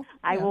 Well,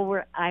 I will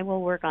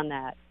work on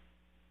that.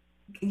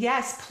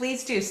 Yes,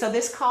 please do. So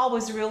this call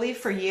was really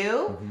for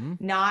you,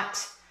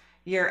 not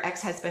your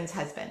ex-husband's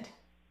husband.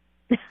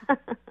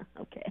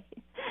 Okay.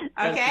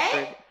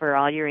 Thank you for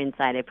all your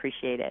insight. I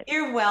appreciate it.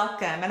 You're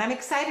welcome. And I'm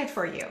excited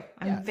for you.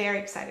 I'm very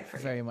excited for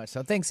you. Very much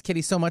so. Thanks,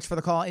 Kitty, so much for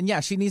the call. And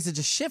yeah, she needs to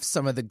just shift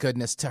some of the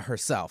goodness to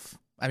herself.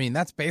 I mean,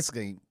 that's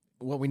basically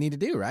what we need to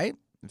do, right?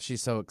 If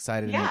she's so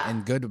excited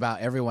and good about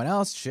everyone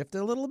else, shift it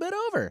a little bit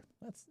over.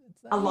 It's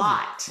a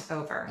lot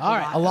over. All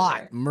right, a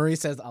lot. Marie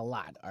says a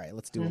lot. All right,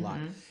 let's do a lot.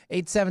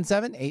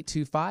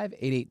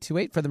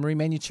 877-825-8828 for the Marie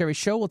Manuchehri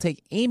Show. We'll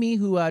take Amy,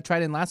 who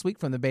tried in last week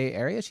from the Bay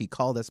Area. She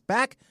called us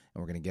back,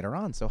 and we're going to get her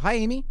on. So, hi,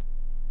 Amy.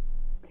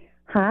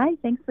 Hi,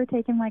 thanks for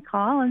taking my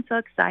call. I'm so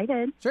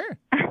excited. Sure.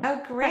 Oh,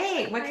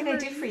 great. What can I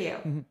do for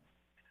you?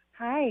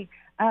 Hi,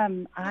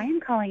 I'm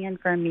calling in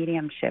for a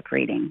mediumship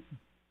reading.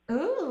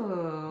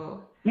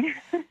 Ooh.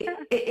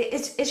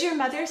 Is your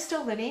mother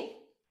still living?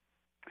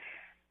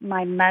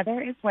 My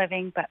mother is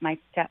living, but my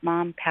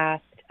stepmom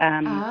passed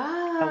a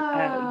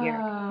year.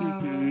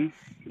 Mm-hmm.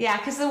 Yeah,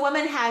 because the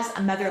woman has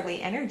a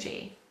motherly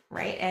energy,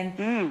 right? And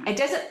it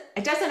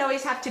doesn't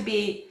always have to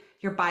be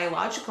your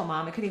biological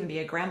mom. It could even be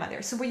a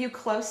grandmother. So were you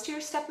close to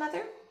your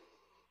stepmother?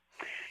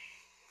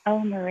 Oh,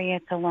 Maria,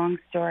 it's a long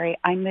story.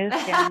 I moved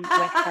in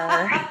with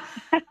her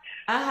when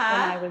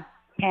I was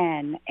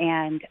 10,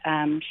 and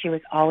she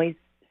was always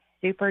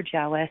super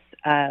jealous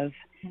of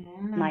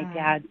my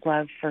dad's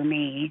love for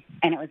me.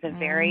 And it was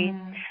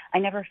I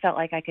never felt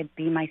like I could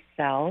be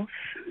myself.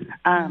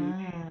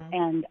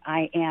 And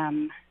I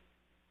am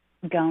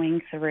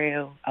going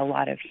through a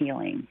lot of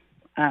healing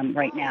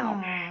right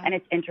now. And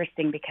it's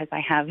interesting because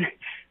I have,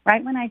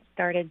 right when I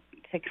started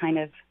to kind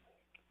of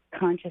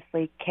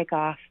consciously kick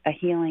off a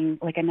healing,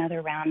 like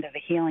another round of a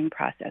healing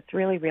process,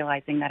 really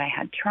realizing that I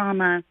had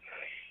trauma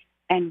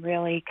and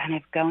really kind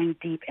of going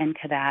deep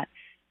into that,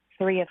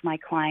 3 of my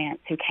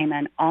clients who came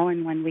in all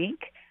in 1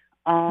 week,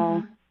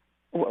 all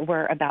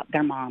were about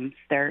their moms.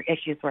 Their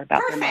issues were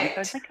about their moms. So I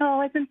was like,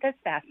 oh, isn't this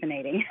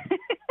fascinating?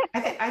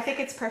 I think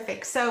it's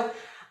perfect. So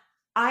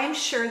I'm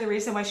sure the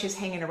reason why she's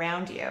hanging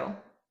around you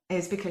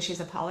is because she's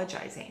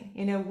apologizing.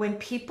 You know, when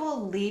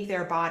people leave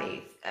their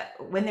body,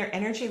 when their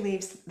energy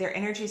leaves, their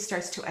energy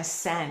starts to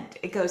ascend.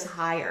 It goes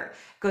higher,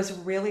 goes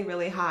really,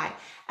 really high.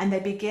 And they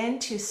begin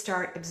to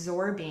start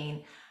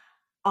absorbing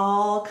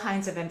all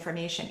kinds of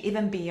information,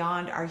 even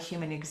beyond our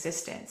human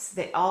existence.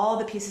 All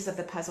the pieces of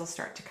the puzzle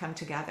start to come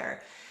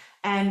together.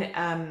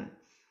 And,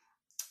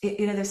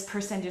 you know, this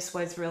person just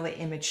was really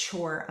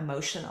immature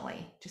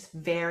emotionally, just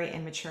very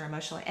immature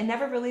emotionally, and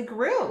never really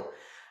grew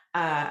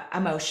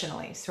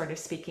emotionally, sort of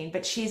speaking.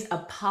 But she's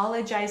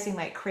apologizing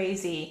like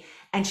crazy,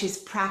 and she's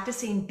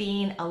practicing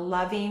being a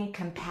loving,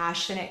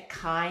 compassionate,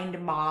 kind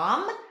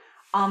mom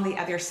on the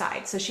other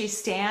side. So she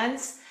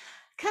stands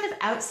kind of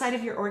outside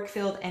of your auric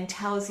field and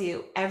tells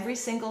you every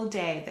single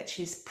day that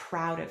she's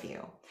proud of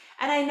you.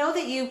 And I know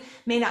that you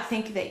may not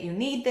think that you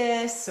need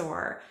this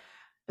or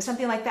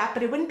something like that,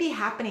 but it wouldn't be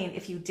happening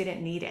if you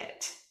didn't need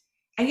it.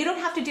 And you don't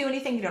have to do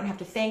anything. You don't have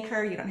to thank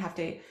her. You don't have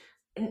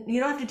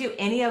to do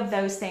any of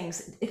those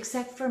things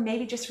except for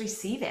maybe just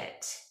receive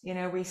it. You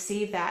know,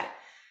 receive that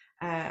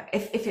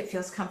if it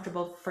feels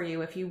comfortable for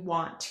you, if you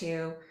want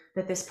to,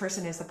 that this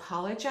person is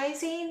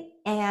apologizing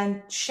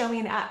and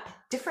showing up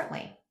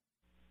differently.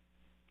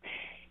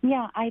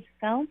 Yeah, I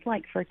felt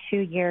like for 2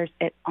 years,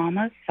 it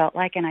almost felt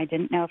like, and I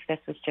didn't know if this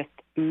was just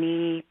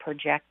me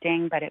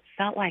projecting, but it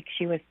felt like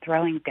she was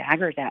throwing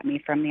daggers at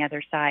me from the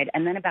other side.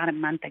 And then about a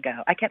month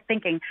ago, I kept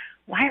thinking,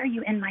 why are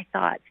you in my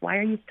thoughts? Why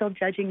are you still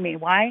judging me?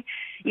 Why,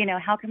 you know,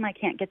 how come I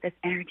can't get this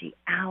energy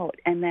out?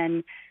 And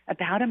then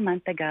about a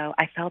month ago,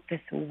 I felt this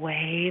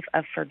wave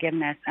of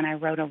forgiveness, and I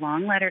wrote a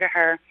long letter to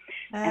her,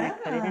 and I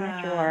put it in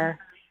a drawer,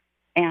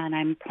 and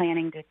I'm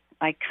planning to,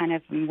 I kind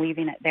of am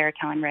leaving it there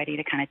till I'm ready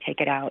to kind of take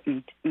it out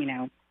and, you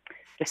know,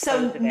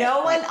 so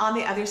no one on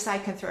the other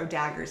side can throw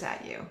daggers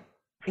at you.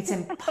 It's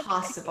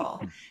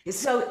impossible.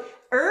 So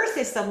Earth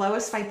is the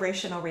lowest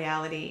vibrational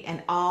reality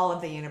in all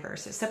of the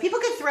universes. So people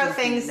can throw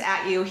things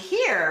at you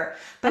here,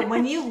 but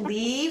when you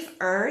leave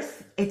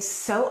Earth, it's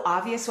so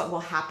obvious what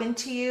will happen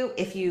to you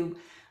if you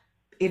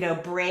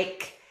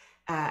break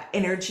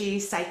energy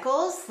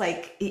cycles.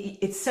 Like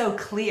it's so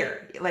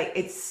clear.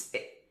 Like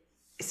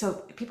so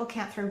people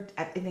can't throw,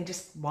 and they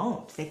just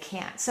won't. They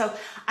can't. So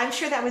I'm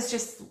sure that was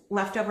just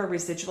leftover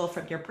residual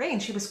from your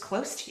brain. She was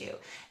close to you,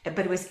 but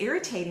it was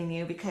irritating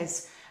you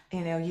because,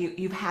 you know,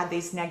 you've had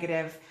these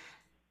negative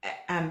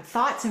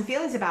thoughts and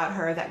feelings about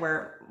her that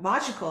were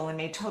logical and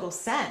made total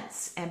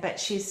sense.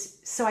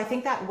 So I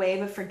think that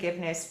wave of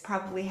forgiveness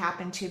probably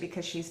happened too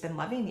because she's been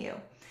loving you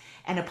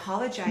and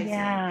apologizing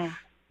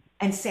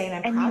and saying,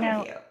 I'm proud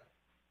of you.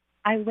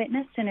 I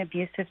witnessed an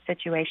abusive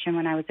situation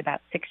when I was about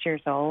 6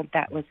 years old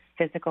that was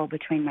physical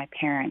between my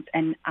parents.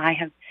 And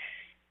I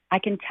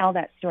can tell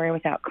that story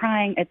without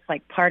crying. It's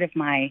like part of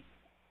my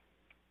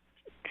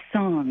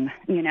song,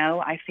 you know.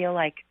 I feel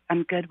like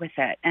I'm good with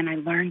it, and I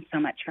learned so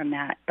much from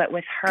that. But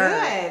with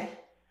her,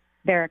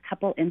 there are a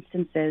couple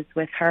instances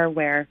with her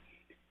where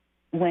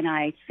when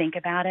I think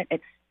about it,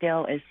 it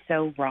still is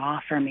so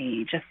raw for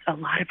me, just a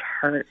lot of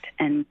hurt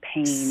and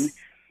pain.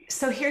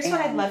 So here's what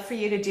I'd love for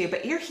you to do,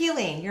 but you're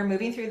healing, you're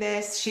moving through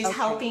this. She's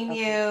helping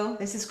you.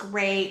 This is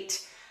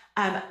great.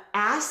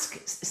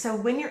 So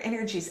when your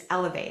energy is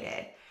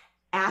elevated,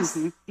 ask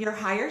your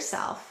higher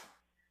self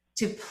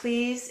to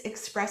please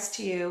express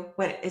to you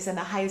what is in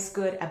the highest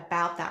good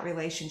about that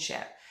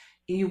relationship.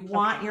 You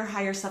want your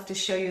higher self to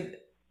show you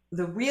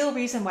the real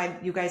reason why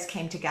you guys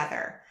came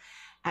together.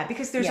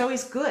 Because there's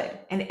always good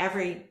in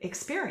every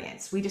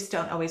experience. We just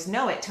don't always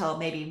know it till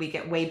maybe we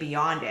get way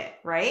beyond it,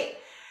 right?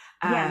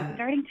 I'm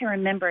starting to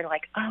remember,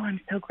 like, oh, I'm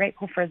so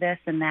grateful for this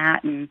and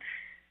that, and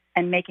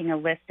making a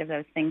list of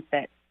those things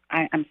that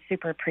I'm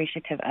super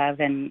appreciative of,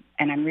 and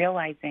I'm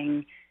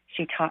realizing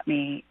she taught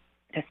me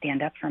to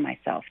stand up for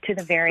myself to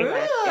the very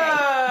last day of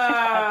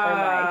her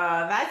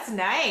life. That's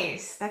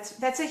nice.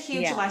 That's a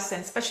huge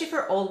lesson, especially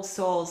for old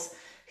souls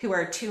who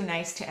are too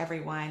nice to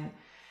everyone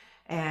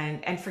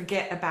and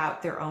forget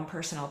about their own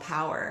personal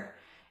power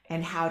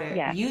and how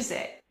to use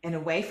it in a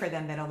way for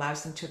them that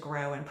allows them to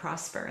grow and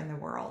prosper in the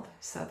world.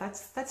 So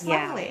that's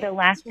lovely. The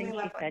last thing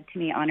she said to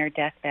me on her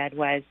deathbed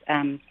was,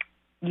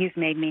 you've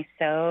made me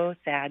so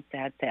sad,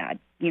 sad, sad.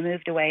 You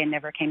moved away and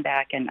never came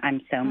back, and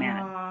I'm so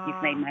mad.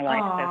 You've made my life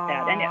so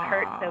sad. And it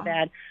hurt so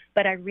bad.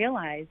 But I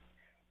realized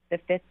the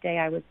 5th day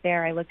I was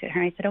there, I looked at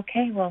her and I said,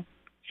 okay, well,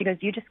 She goes,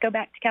 you just go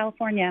back to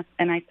California.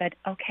 And I said,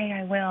 okay,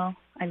 I will.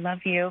 I love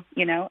you,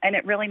 you know, and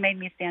it really made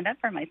me stand up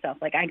for myself.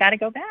 Like, I got to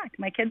go back.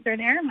 My kids are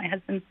there. My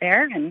husband's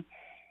there.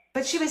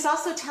 But she was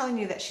also telling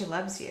you that she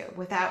loves you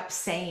without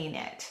saying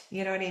it.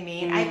 You know what I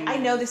mean? I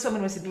know this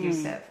woman was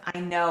abusive. I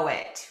know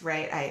it,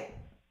 right?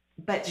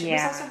 But she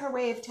was also her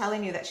way of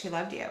telling you that she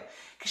loved you,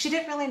 because she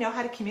didn't really know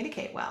how to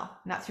communicate well,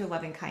 not through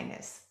loving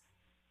kindness.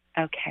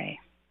 Okay.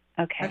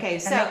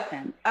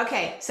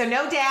 So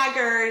no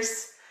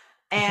daggers,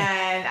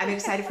 and I'm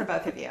excited for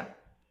both of you.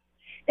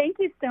 Thank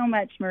you so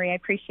much, Marie. I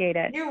appreciate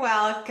it. You're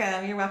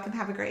welcome. You're welcome.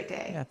 Have a great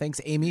day. Yeah,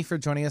 thanks, Amy, for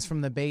joining us from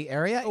the Bay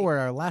Area. We're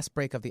at our last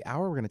break of the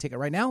hour. We're going to take it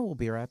right now. We'll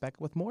be right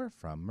back with more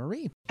from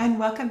Marie. And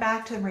welcome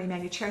back to the Marie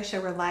Manuchehri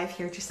Show. We're live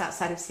here just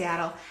outside of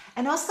Seattle.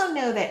 And also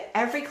know that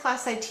every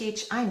class I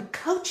teach, I'm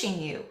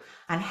coaching you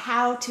on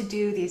how to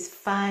do these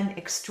fun,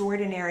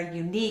 extraordinary,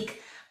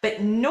 unique,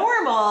 but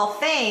normal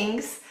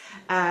things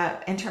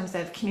in terms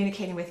of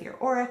communicating with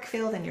your auric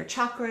field and your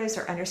chakras,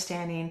 or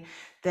understanding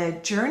the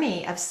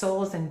journey of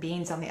souls and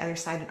beings on the other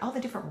side and all the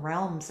different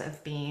realms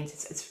of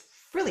beings. It's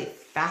really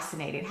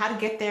fascinating how to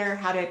get there,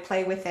 how to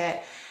play with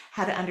it,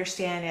 how to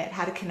understand it,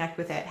 how to connect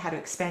with it, how to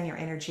expand your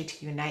energy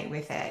to unite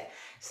with it.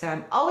 So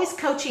I'm always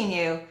coaching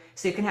you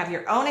so you can have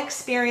your own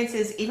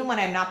experiences even when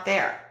I'm not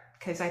there,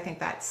 because I think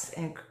that's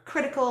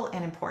critical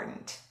and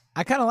important.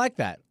 I kind of like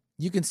that.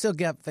 You can still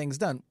get things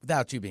done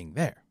without you being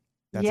there.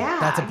 That's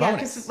a bonus. Yeah,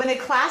 because when the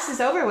class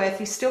is over with,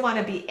 you still want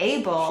to be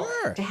able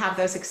to have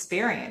those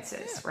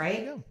experiences,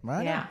 right?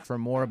 Right. Yeah. For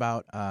more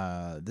about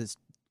this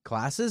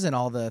classes and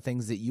all the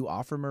things that you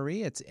offer,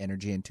 Marie, it's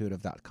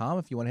energyintuitive.com.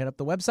 If you want to hit up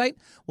the website,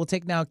 we'll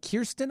take now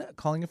Kirsten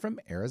calling you from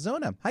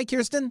Arizona. Hi,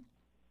 Kirsten.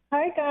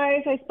 Hi,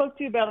 guys. I spoke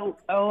to you about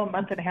a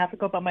month and a half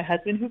ago about my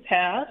husband who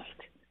passed.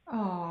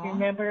 Oh,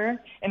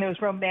 remember? And it was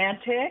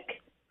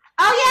romantic.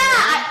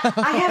 Oh, yeah.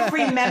 I have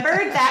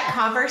remembered that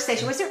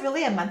conversation. Was it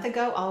really a month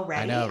ago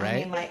already? I know, right? I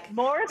mean, like,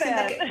 more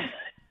than.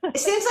 It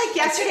seems like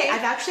yesterday.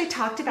 I've actually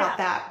talked about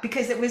that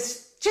because it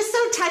was just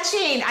so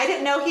touching. I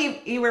didn't know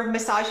you were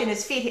massaging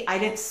his feet. I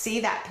didn't see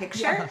that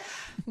picture,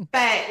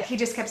 but he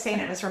just kept saying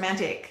it was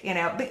romantic, you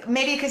know,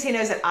 maybe because he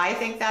knows that I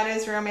think that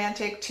is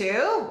romantic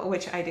too,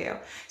 which I do.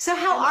 So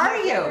how are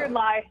you?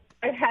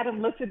 I had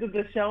him listen to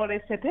the show and I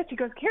said this. He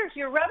goes, Kirsten,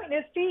 you're rubbing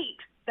his feet.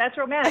 That's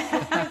romantic.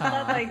 His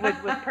love language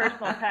was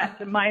personal touch,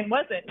 and mine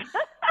wasn't.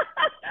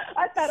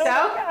 I thought,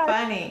 so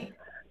funny.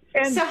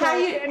 And so how are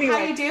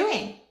you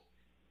doing?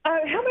 How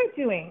am I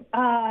doing?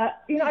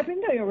 I've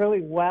been doing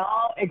really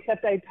well,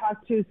 except I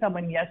talked to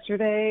someone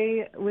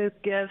yesterday with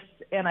gifts,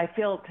 and I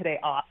feel today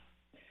off.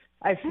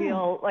 I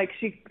feel like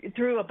she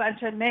threw a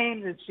bunch of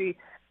names, and she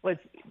was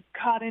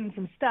caught in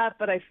some stuff,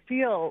 but I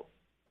feel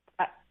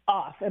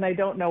off, and I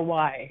don't know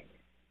why.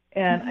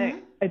 And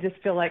I just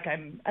feel like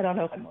I don't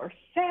know if I'm more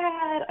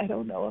sad. I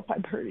don't know if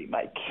I'm hurting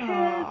my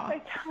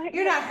kids.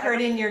 You're not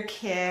hurting your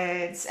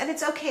kids. And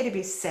it's okay to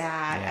be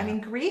sad. Yeah. I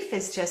mean, grief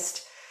is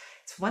just,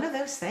 it's one of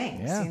those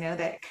things, you know,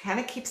 that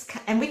kind of keeps,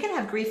 and we can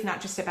have grief not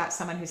just about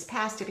someone who's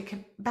passed, it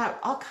can about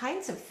all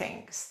kinds of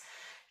things,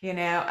 you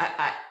know.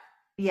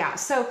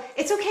 So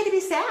it's okay to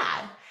be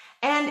sad.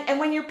 And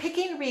when you're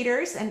picking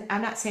readers, and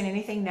I'm not saying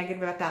anything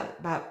negative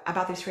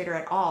about this reader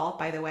at all,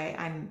 by the way,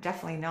 I'm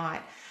definitely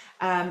not.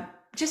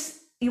 Just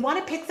you want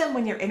to pick them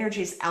when your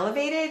energy is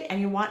elevated and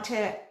you want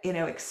to, you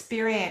know,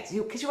 experience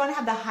you because you want to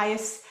have the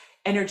highest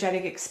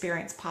energetic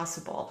experience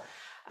possible.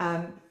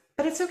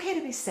 But it's okay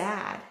to be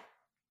sad.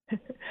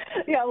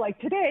 Yeah, like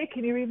today,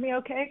 can you read me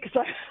okay?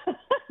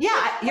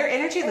 Yeah, your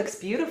energy looks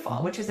beautiful,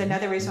 which is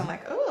another reason I'm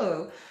like,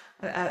 oh,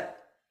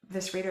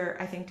 this reader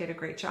I think did a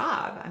great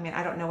job. I mean,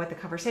 I don't know what the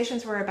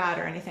conversations were about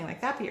or anything like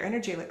that, but your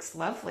energy looks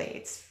lovely.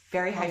 It's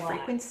very high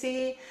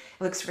frequency. It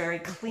looks very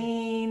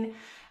clean.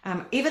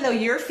 Even though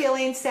you're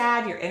feeling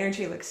sad, your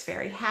energy looks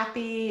very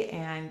happy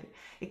and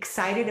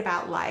excited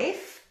about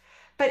life.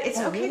 But it's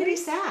okay to be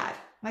sad.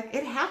 Like,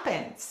 it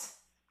happens.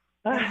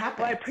 It happens.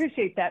 Well, I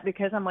appreciate that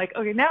because I'm like,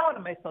 okay, now what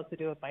am I supposed to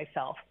do with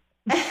myself?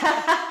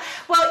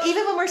 Well,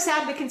 even when we're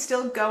sad, we can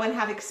still go and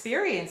have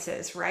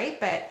experiences, right?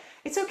 But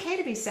it's okay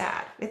to be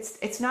sad.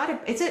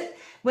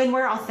 When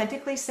we're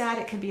authentically sad,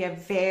 it can be a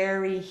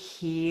very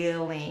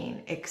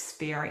healing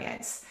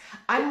experience.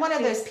 I'm one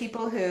of those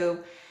people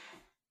who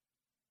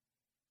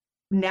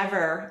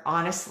never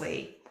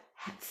honestly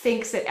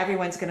thinks that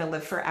everyone's going to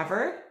live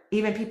forever.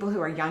 Even people who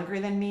are younger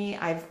than me,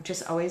 I've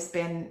just always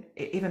been,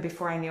 even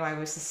before I knew I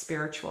was a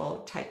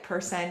spiritual type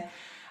person,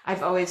 I've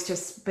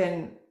just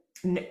been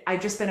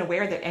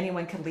aware that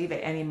anyone can leave at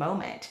any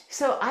moment.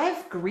 So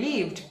I've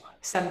grieved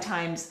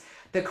sometimes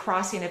the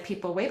crossing of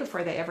people way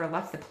before they ever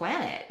left the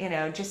planet, you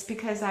know, just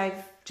because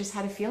I've just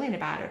had a feeling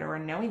about it or a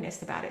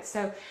knowingness about it.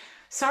 So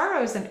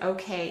sorrow is an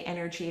okay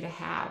energy to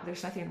have.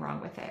 There's nothing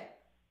wrong with it.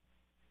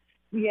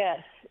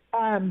 Yes.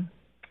 And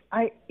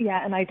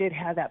I did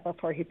have that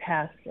before he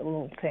passed, a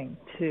little thing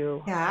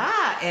too.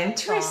 Yeah,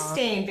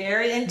 interesting.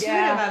 Very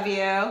intuitive of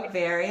you.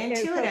 Very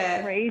intuitive. It's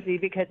so crazy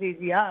because he's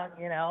young,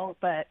 you know,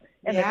 the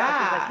doctor's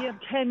like, you have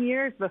 10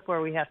 years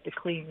before we have to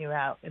clean you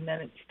out. And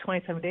then it's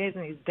 27 days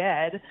and he's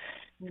dead.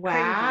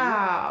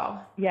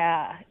 Wow. Crazy.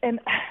 Yeah. And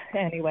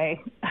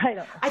anyway, I don't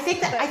know. I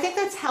think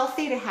that's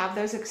healthy to have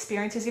those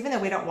experiences, even though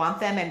we don't want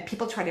them, and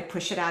people try to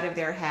push it out of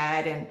their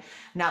head and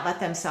not let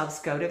themselves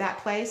go to that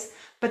place.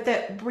 But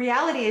the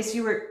reality is,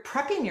 you were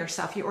prepping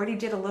yourself. You already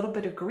did a little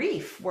bit of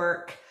grief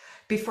work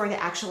before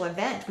the actual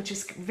event, which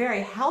is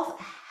very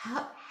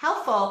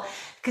helpful,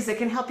 because it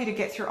can help you to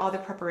get through all the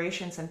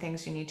preparations and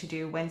things you need to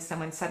do when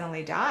someone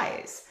suddenly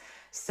dies.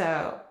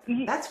 So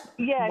that's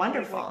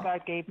wonderful. Like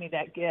God gave me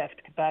that gift,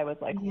 because I was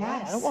like,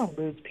 yes. I don't want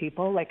to lose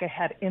people. Like, I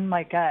had in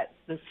my gut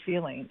this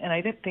feeling, and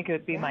I didn't think it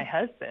would be my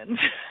husband.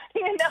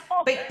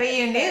 But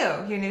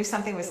you knew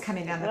something was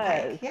coming down the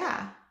pike.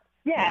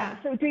 Yeah.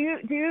 So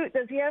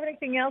does he have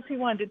anything else he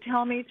wanted to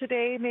tell me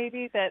today,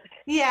 maybe that?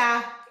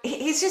 Yeah,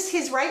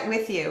 he's right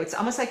with you. It's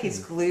almost like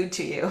he's glued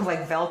to you,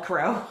 like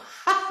Velcro.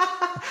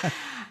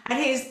 And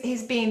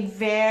he's being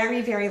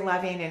very, very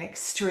loving and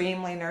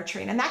extremely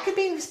nurturing. And that could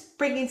be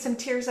bringing some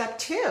tears up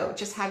too,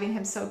 just having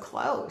him so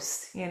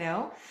close, He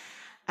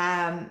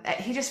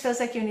just feels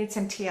like you need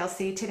some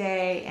TLC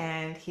today,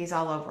 and he's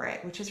all over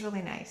it, which is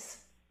really nice.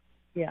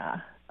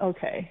 Yeah.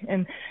 Okay.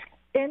 And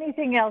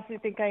anything else you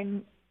think I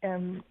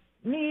am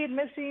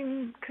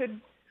missing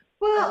could?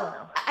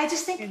 Well, I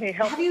just think,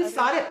 have you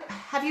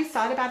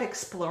thought about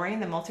exploring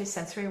the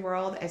multisensory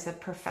world as a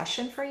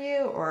profession for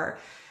you, or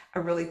a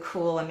really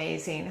cool,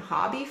 amazing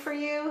hobby for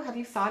you? Have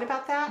you thought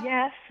about that?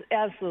 Yes,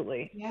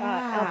 absolutely.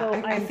 Yeah.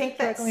 Although I'm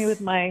struggling with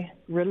my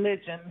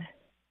religion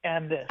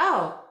and this.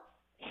 Oh,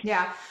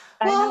 yeah.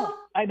 Well,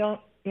 I don't,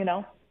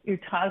 you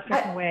taught a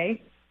certain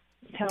way.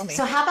 Tell me.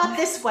 So how about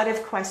this what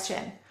if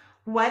question?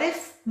 What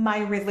if my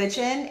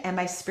religion and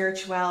my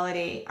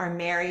spirituality are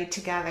married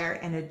together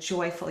in a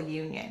joyful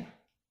union?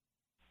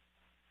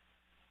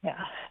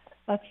 Yeah,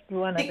 that's the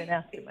one I've been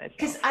asking myself.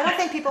 Because I don't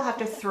think people have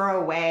to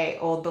throw away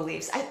old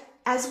beliefs.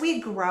 As we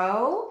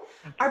grow,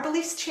 our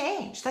beliefs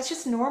change. That's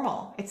just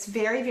normal. It's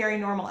very, very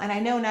normal. And I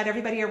know not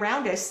everybody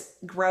around us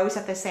grows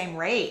at the same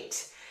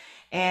rate.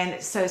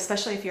 And so,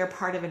 especially if you're a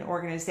part of an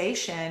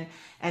organization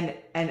and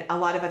a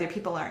lot of other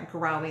people aren't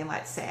growing,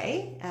 let's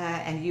say,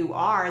 and you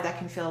are, that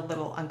can feel a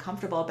little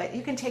uncomfortable. But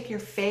you can take your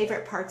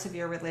favorite parts of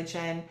your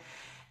religion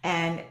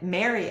and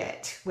marry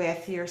it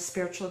with your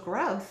spiritual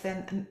growth.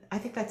 And I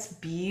think that's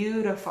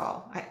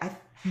beautiful.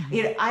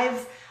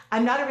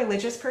 I'm not a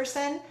religious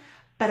person,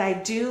 but I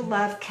do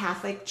love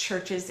Catholic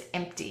churches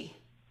empty.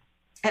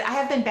 And I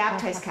have been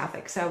baptized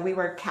Catholic. So we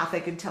were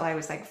Catholic until I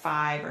was like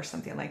 5 or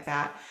something like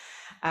that.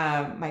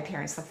 My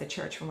parents left the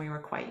church when we were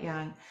quite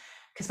young,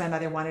 because my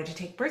mother wanted to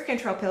take birth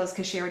control pills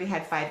because she already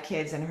had 5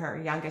 kids, and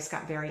her youngest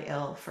got very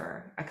ill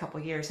for a couple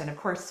years. And of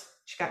course,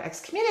 she got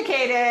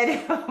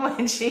excommunicated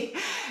when she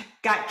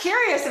got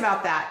curious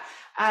about that.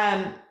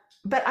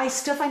 But I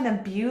still find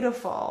them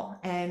beautiful.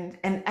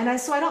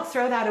 So I don't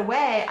throw that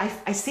away.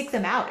 I seek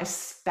them out,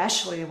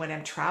 especially when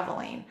I'm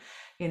traveling,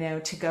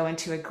 to go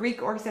into a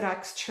Greek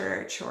Orthodox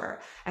church or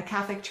a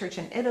Catholic church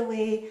in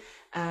Italy.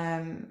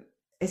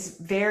 Is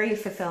very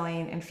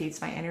fulfilling and feeds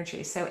my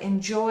energy. So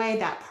enjoy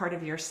that part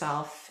of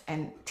yourself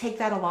and take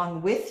that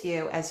along with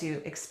you as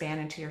you expand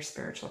into your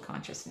spiritual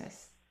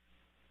consciousness.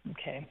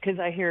 Okay, because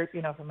I hear,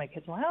 from my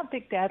kids, well, I don't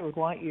think Dad would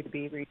want you to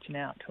be reaching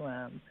out to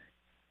him.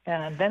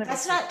 And then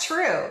that's not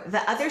true.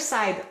 The other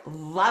side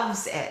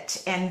loves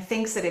it and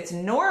thinks that it's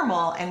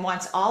normal and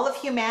wants all of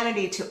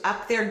humanity to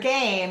up their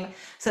game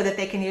so that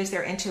they can use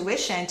their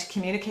intuition to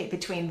communicate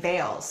between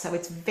veils. So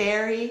it's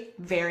very,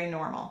 very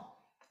normal.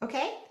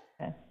 Okay?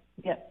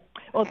 Yeah.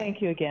 Well, thank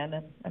you again.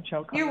 And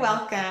you're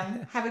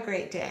welcome. Have a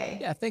great day.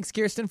 Yeah, thanks,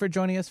 Kirsten, for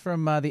joining us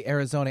from the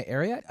Arizona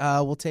area.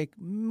 We'll take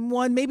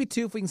one, maybe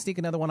two, if we can sneak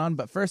another one on.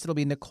 But first, it'll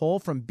be Nicole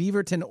from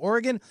Beaverton,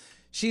 Oregon.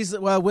 She's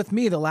with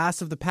me, the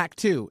last of the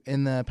Pac-2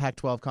 in the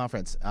Pac-12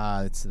 conference.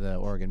 It's the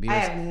Oregon Beavers. I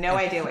have no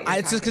idea what you're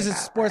It's just because it's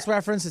sports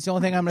reference. It's the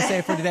only thing I'm going to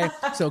say for today.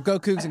 So go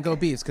Cougs and go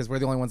Beavs, because we're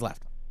the only ones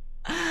left.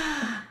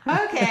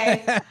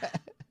 Okay.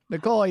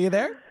 Nicole, are you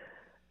there?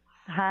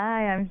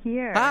 Hi, I'm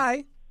here.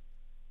 Hi.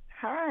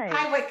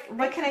 Hi,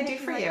 what can I do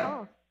for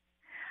you?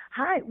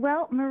 Hi.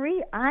 Well,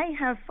 Marie, I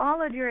have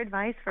followed your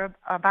advice for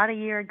about a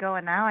year ago,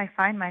 and now I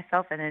find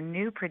myself in a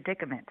new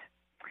predicament.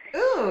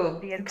 Ooh,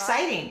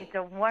 exciting.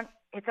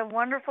 It's a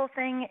wonderful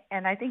thing,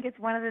 and I think it's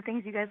one of the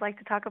things you guys like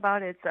to talk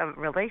about. It's a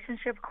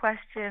relationship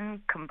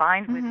question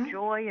combined with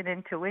joy and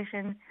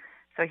intuition.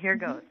 So here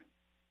goes.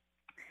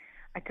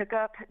 I took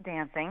up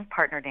dancing,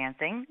 partner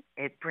dancing.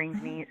 It brings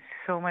me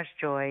so much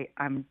joy.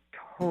 I'm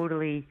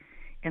totally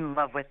in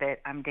love with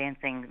it. I'm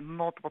dancing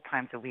multiple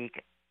times a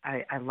week.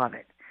 I love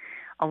it.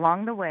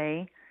 Along the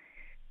way,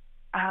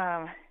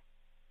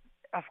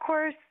 of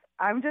course,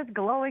 I'm just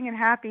glowing and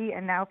happy,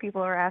 and now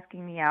people are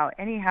asking me out.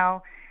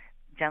 Anyhow,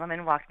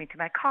 gentleman walked me to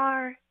my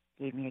car,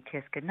 gave me a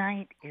kiss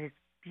goodnight. It was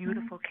a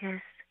beautiful kiss,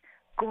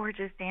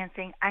 gorgeous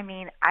dancing. I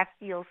mean, I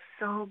feel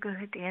so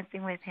good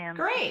dancing with him.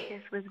 Great. The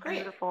kiss was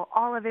beautiful.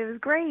 All of it was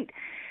great.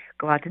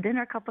 Go out to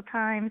dinner a couple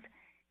times.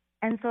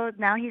 And so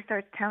now he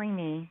starts telling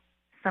me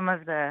some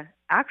of the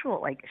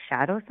actual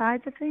shadow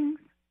sides of things,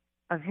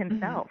 of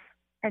himself.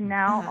 And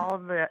now all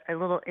of a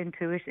little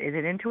intuition. Is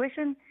it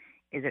intuition?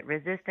 Is it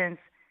resistance?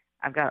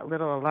 I've got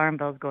little alarm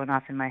bells going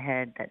off in my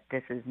head that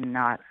this is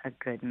not a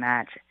good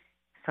match.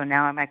 So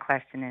now my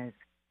question is,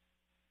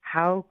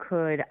 how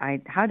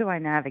do I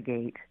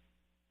navigate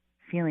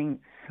feeling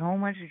so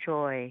much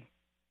joy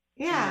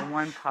Yeah. in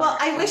one part? Well,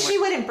 I wish he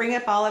wouldn't bring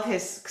up all of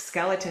his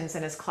skeletons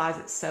in his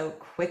closet so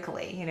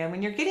quickly.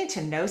 When you're getting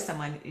to know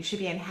someone, you should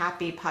be in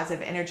happy,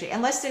 positive energy,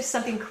 unless there's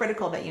something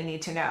critical that you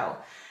need to know,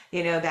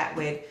 that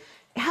would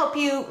help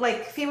you, like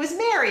if he was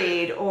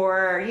married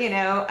or,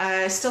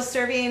 still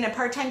serving a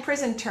part-time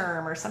prison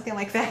term or something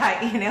like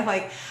that,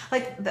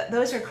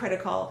 those are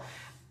critical.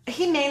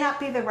 He may not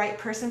be the right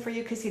person for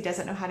you because he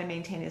doesn't know how to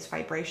maintain his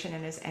vibration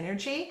and his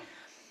energy,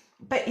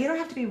 but you don't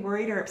have to be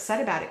worried or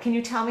upset about it. Can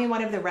you tell me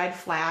one of the red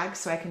flags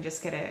so I can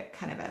just get a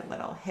kind of a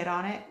little hit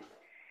on it?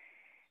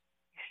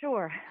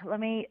 Sure. Let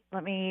me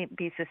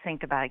be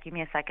succinct about it. Give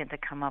me a second to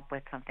come up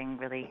with something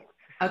really.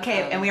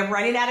 Okay, and we are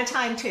running out of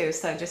time too,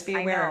 so just be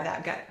aware of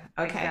that. Good.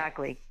 Okay.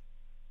 Exactly.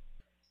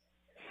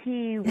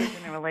 He was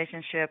in a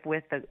relationship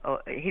with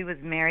he was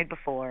married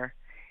before,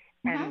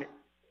 and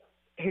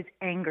his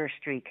anger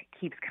streak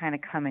keeps kind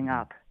of coming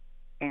up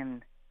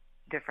in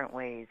different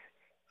ways.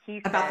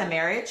 About the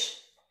marriage?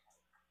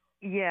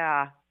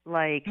 Yeah,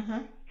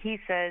 he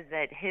says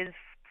that his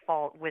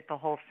fault with the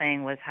whole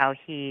thing was how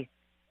he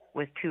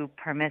was too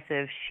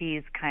permissive.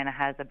 She's kind of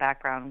has a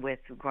background with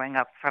growing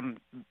up from,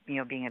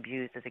 being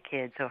abused as a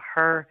kid. So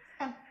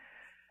I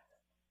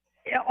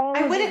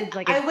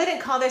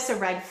wouldn't call this a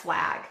red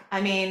flag.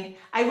 I mean,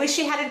 I wish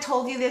he hadn't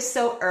told you this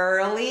so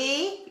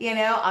early.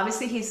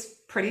 Obviously he's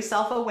pretty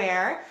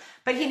self-aware,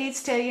 but he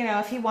needs to,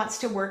 if he wants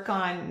to work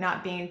on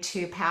not being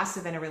too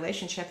passive in a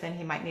relationship, then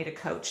he might need a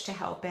coach to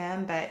help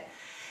him.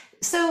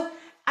 So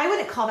I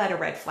wouldn't call that a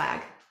red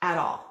flag at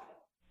all.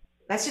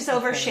 That's just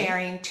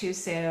oversharing too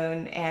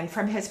soon and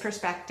from his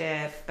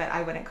perspective, but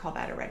I wouldn't call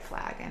that a red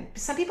flag. And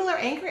some people are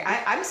angry.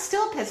 I'm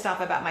still pissed off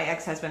about my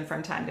ex-husband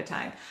from time to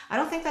time. I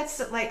don't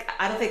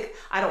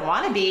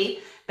want to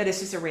be, but it's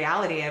just a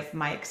reality of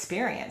my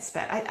experience.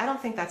 But I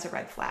don't think that's a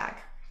red flag.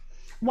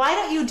 Why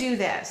don't you do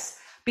this?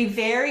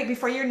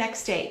 Before your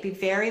next date, be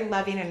very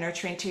loving and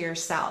nurturing to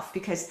yourself,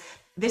 because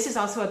this is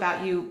also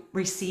about you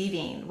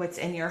receiving what's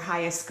in your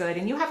highest good.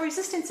 And you have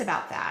resistance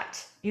about that.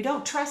 You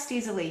don't trust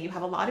easily. You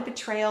have a lot of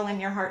betrayal in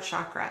your heart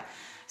chakra.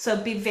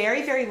 So be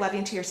very, very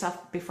loving to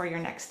yourself before your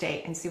next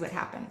date and see what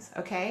happens.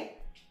 Okay?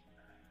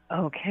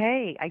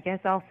 Okay. I guess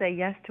I'll say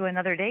yes to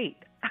another date.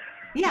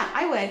 Yeah,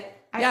 I would.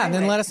 And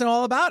then let us know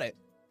all about it.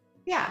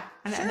 Yeah.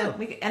 And then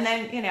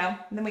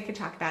we can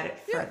talk about it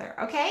further.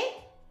 Okay?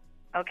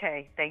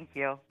 Okay. Thank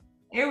you.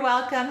 You're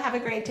welcome. Have a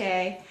great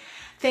day.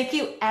 Thank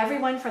you,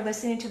 everyone, for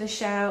listening to the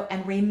show.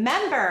 And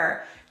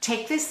remember,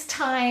 take this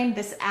time,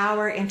 this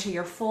hour into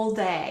your full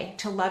day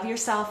to love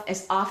yourself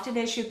as often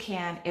as you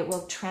can. It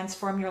will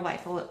transform your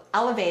life. It will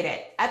elevate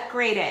it,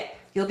 upgrade it.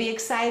 You'll be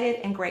excited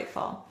and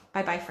grateful.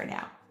 Bye-bye for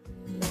now.